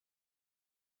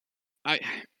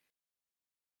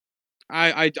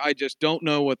I just don't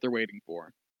know what they're waiting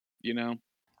for,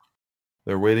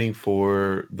 They're waiting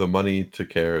for the money to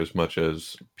care as much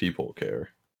as people care,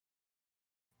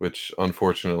 which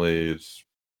unfortunately is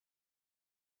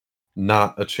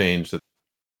not a change that's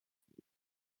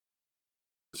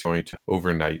going to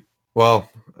overnight. Well,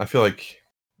 I feel like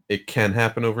it can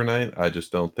happen overnight. I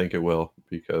just don't think it will,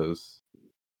 because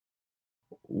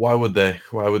why would they?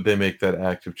 Why would they make that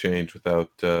active change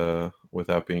without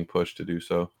being pushed to do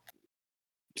so?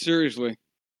 Seriously,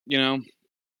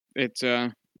 it's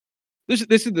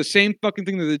this is the same fucking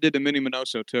thing that they did to Minnie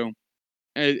Minoso too.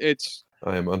 It's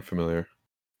I am unfamiliar.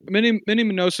 Minnie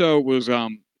Minoso was a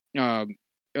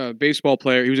baseball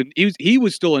player. He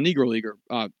was still a Negro Leaguer.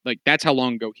 Like, that's how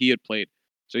long ago he had played.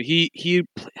 So oh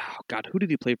God, who did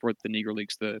he play for at the Negro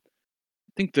Leagues? I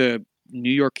think the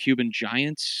New York Cuban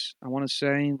Giants, I want to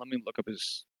say. Let me look up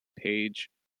his page.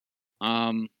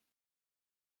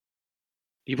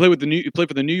 He played for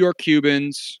the New York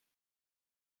Cubans.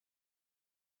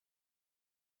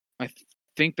 I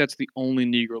think that's the only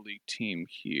Negro League team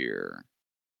here.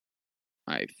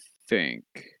 I think.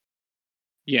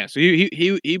 Yeah, so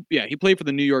he played for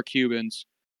the New York Cubans,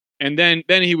 and then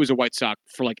he was a White Sox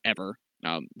for like ever.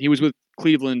 He was with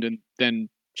Cleveland and then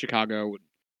Chicago, and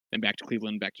then back to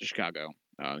Cleveland, back to Chicago.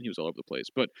 He was all over the place,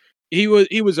 but he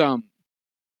was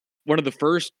one of the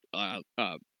first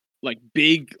like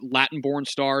big Latin-born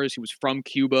stars. He was from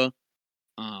Cuba,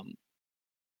 and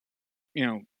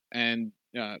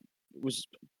was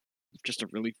just a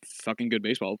really fucking good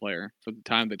baseball player for the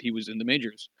time that he was in the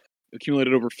majors.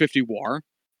 Accumulated over 50 WAR,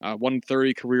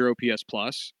 130 career OPS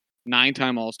plus,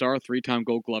 9-time All-Star, 3-time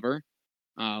Gold Glover,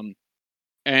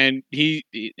 and he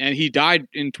died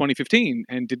in 2015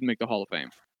 and didn't make the Hall of Fame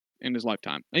in his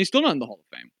lifetime, and he's still not in the Hall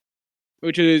of Fame,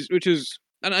 which is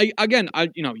and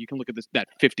you can look at that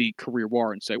 50 career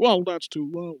WAR and say, well, that's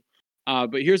too low.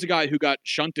 But here's a guy who got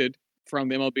shunted from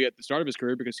the MLB at the start of his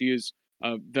career because he is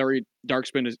a very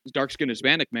dark-skinned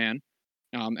Hispanic man,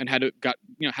 and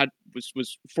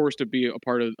was forced to be a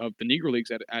part of the Negro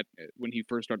Leagues at when he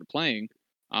first started playing,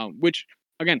 which,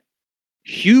 again,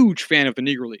 huge fan of the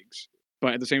Negro Leagues,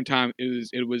 but at the same time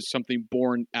it was something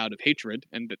born out of hatred,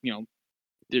 and that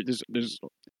there's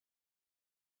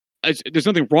there's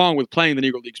nothing wrong with playing the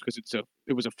Negro Leagues because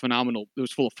it was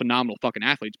full of phenomenal fucking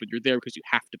athletes, but you're there because you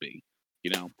have to be,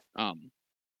 you know.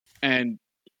 And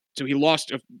so he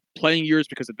lost playing years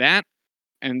because of that,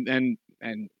 and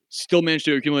still managed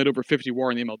to accumulate over 50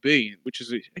 WAR in the MLB, which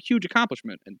is a huge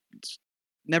accomplishment. And it's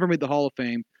never made the Hall of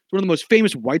Fame. He's one of the most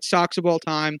famous White Sox of all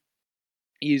time.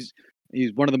 He's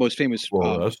one of the most famous.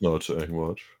 Well, that's not saying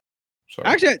much. Sorry.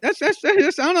 Actually, that's I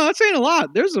don't know. That's saying a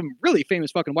lot. There's some really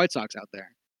famous fucking White Sox out there.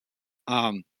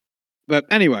 But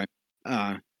anyway,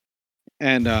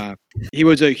 he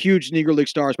was a huge Negro League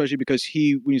star, especially because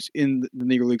he was in the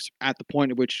Negro Leagues at the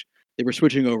point at which they were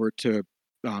switching over to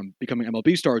becoming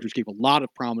MLB stars, which gave a lot of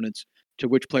prominence to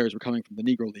which players were coming from the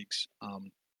Negro Leagues.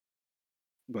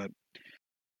 But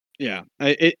yeah,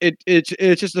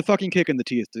 it's just a fucking kick in the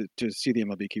teeth to see the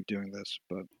MLB keep doing this.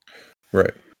 But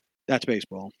right, that's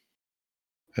baseball.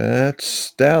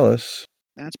 That's Dallas.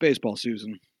 That's baseball,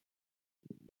 Susan.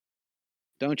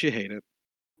 Don't you hate it?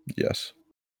 Yes.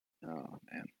 Oh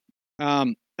man.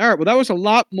 All right. Well, that was a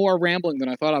lot more rambling than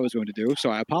I thought I was going to do, so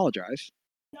I apologize.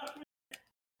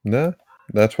 No,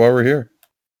 that's why we're here.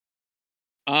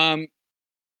 So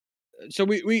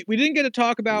we didn't get to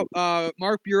talk about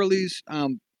Mark Buehrle's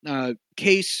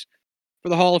case for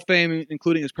the Hall of Fame,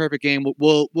 including his perfect game.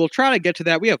 We'll try to get to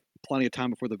that. We have plenty of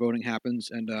time before the voting happens,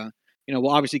 and we'll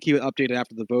obviously keep it updated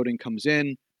after the voting comes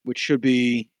in, which should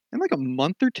be in like a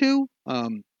month or two. I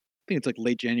think it's like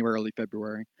late January, early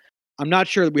February. I'm not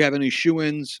sure that we have any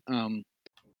shoo-ins. The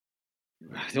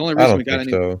only reason we got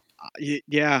any,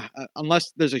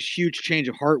 unless there's a huge change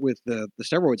of heart with the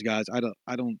steroids guys, I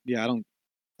don't think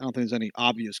there's any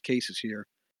obvious cases here.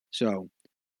 So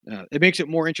it makes it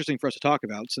more interesting for us to talk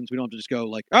about since we don't have to just go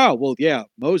like, oh well, yeah,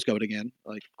 Mo's going in.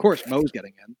 Like, of course, Mo's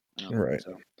getting in. Right.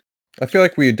 So. I feel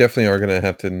like we definitely are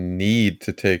going to need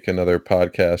to take another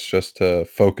podcast just to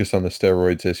focus on the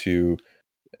steroids issue,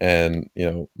 and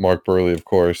Mark Buehrle, of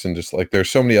course, and just like there's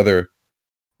so many other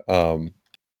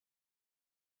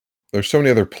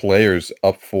players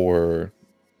up for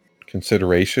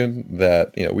consideration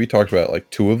that we talked about like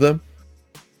two of them.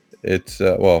 It's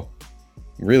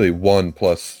really one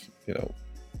plus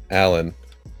Allen.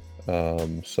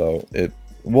 So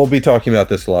we'll be talking about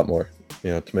this a lot more.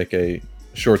 To make a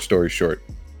short story short.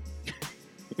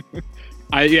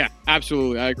 Yeah,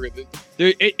 absolutely. I agree.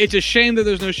 It's a shame that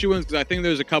there's no shoo-ins because I think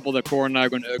there's a couple that Cor and I are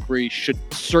going to agree should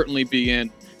certainly be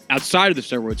in outside of the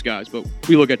steroids guys, but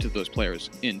we will get to those players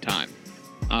in time.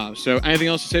 So anything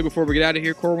else to say before we get out of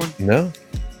here, Corwin? No.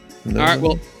 All right,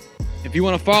 well, if you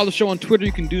want to follow the show on Twitter,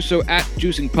 you can do so at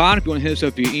JuicingPod. If you want to hit us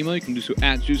up via email, you can do so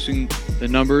at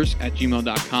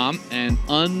juicingthenumbers@gmail.com. And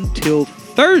until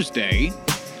Thursday,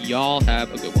 y'all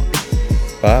have a good one.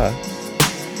 Bye.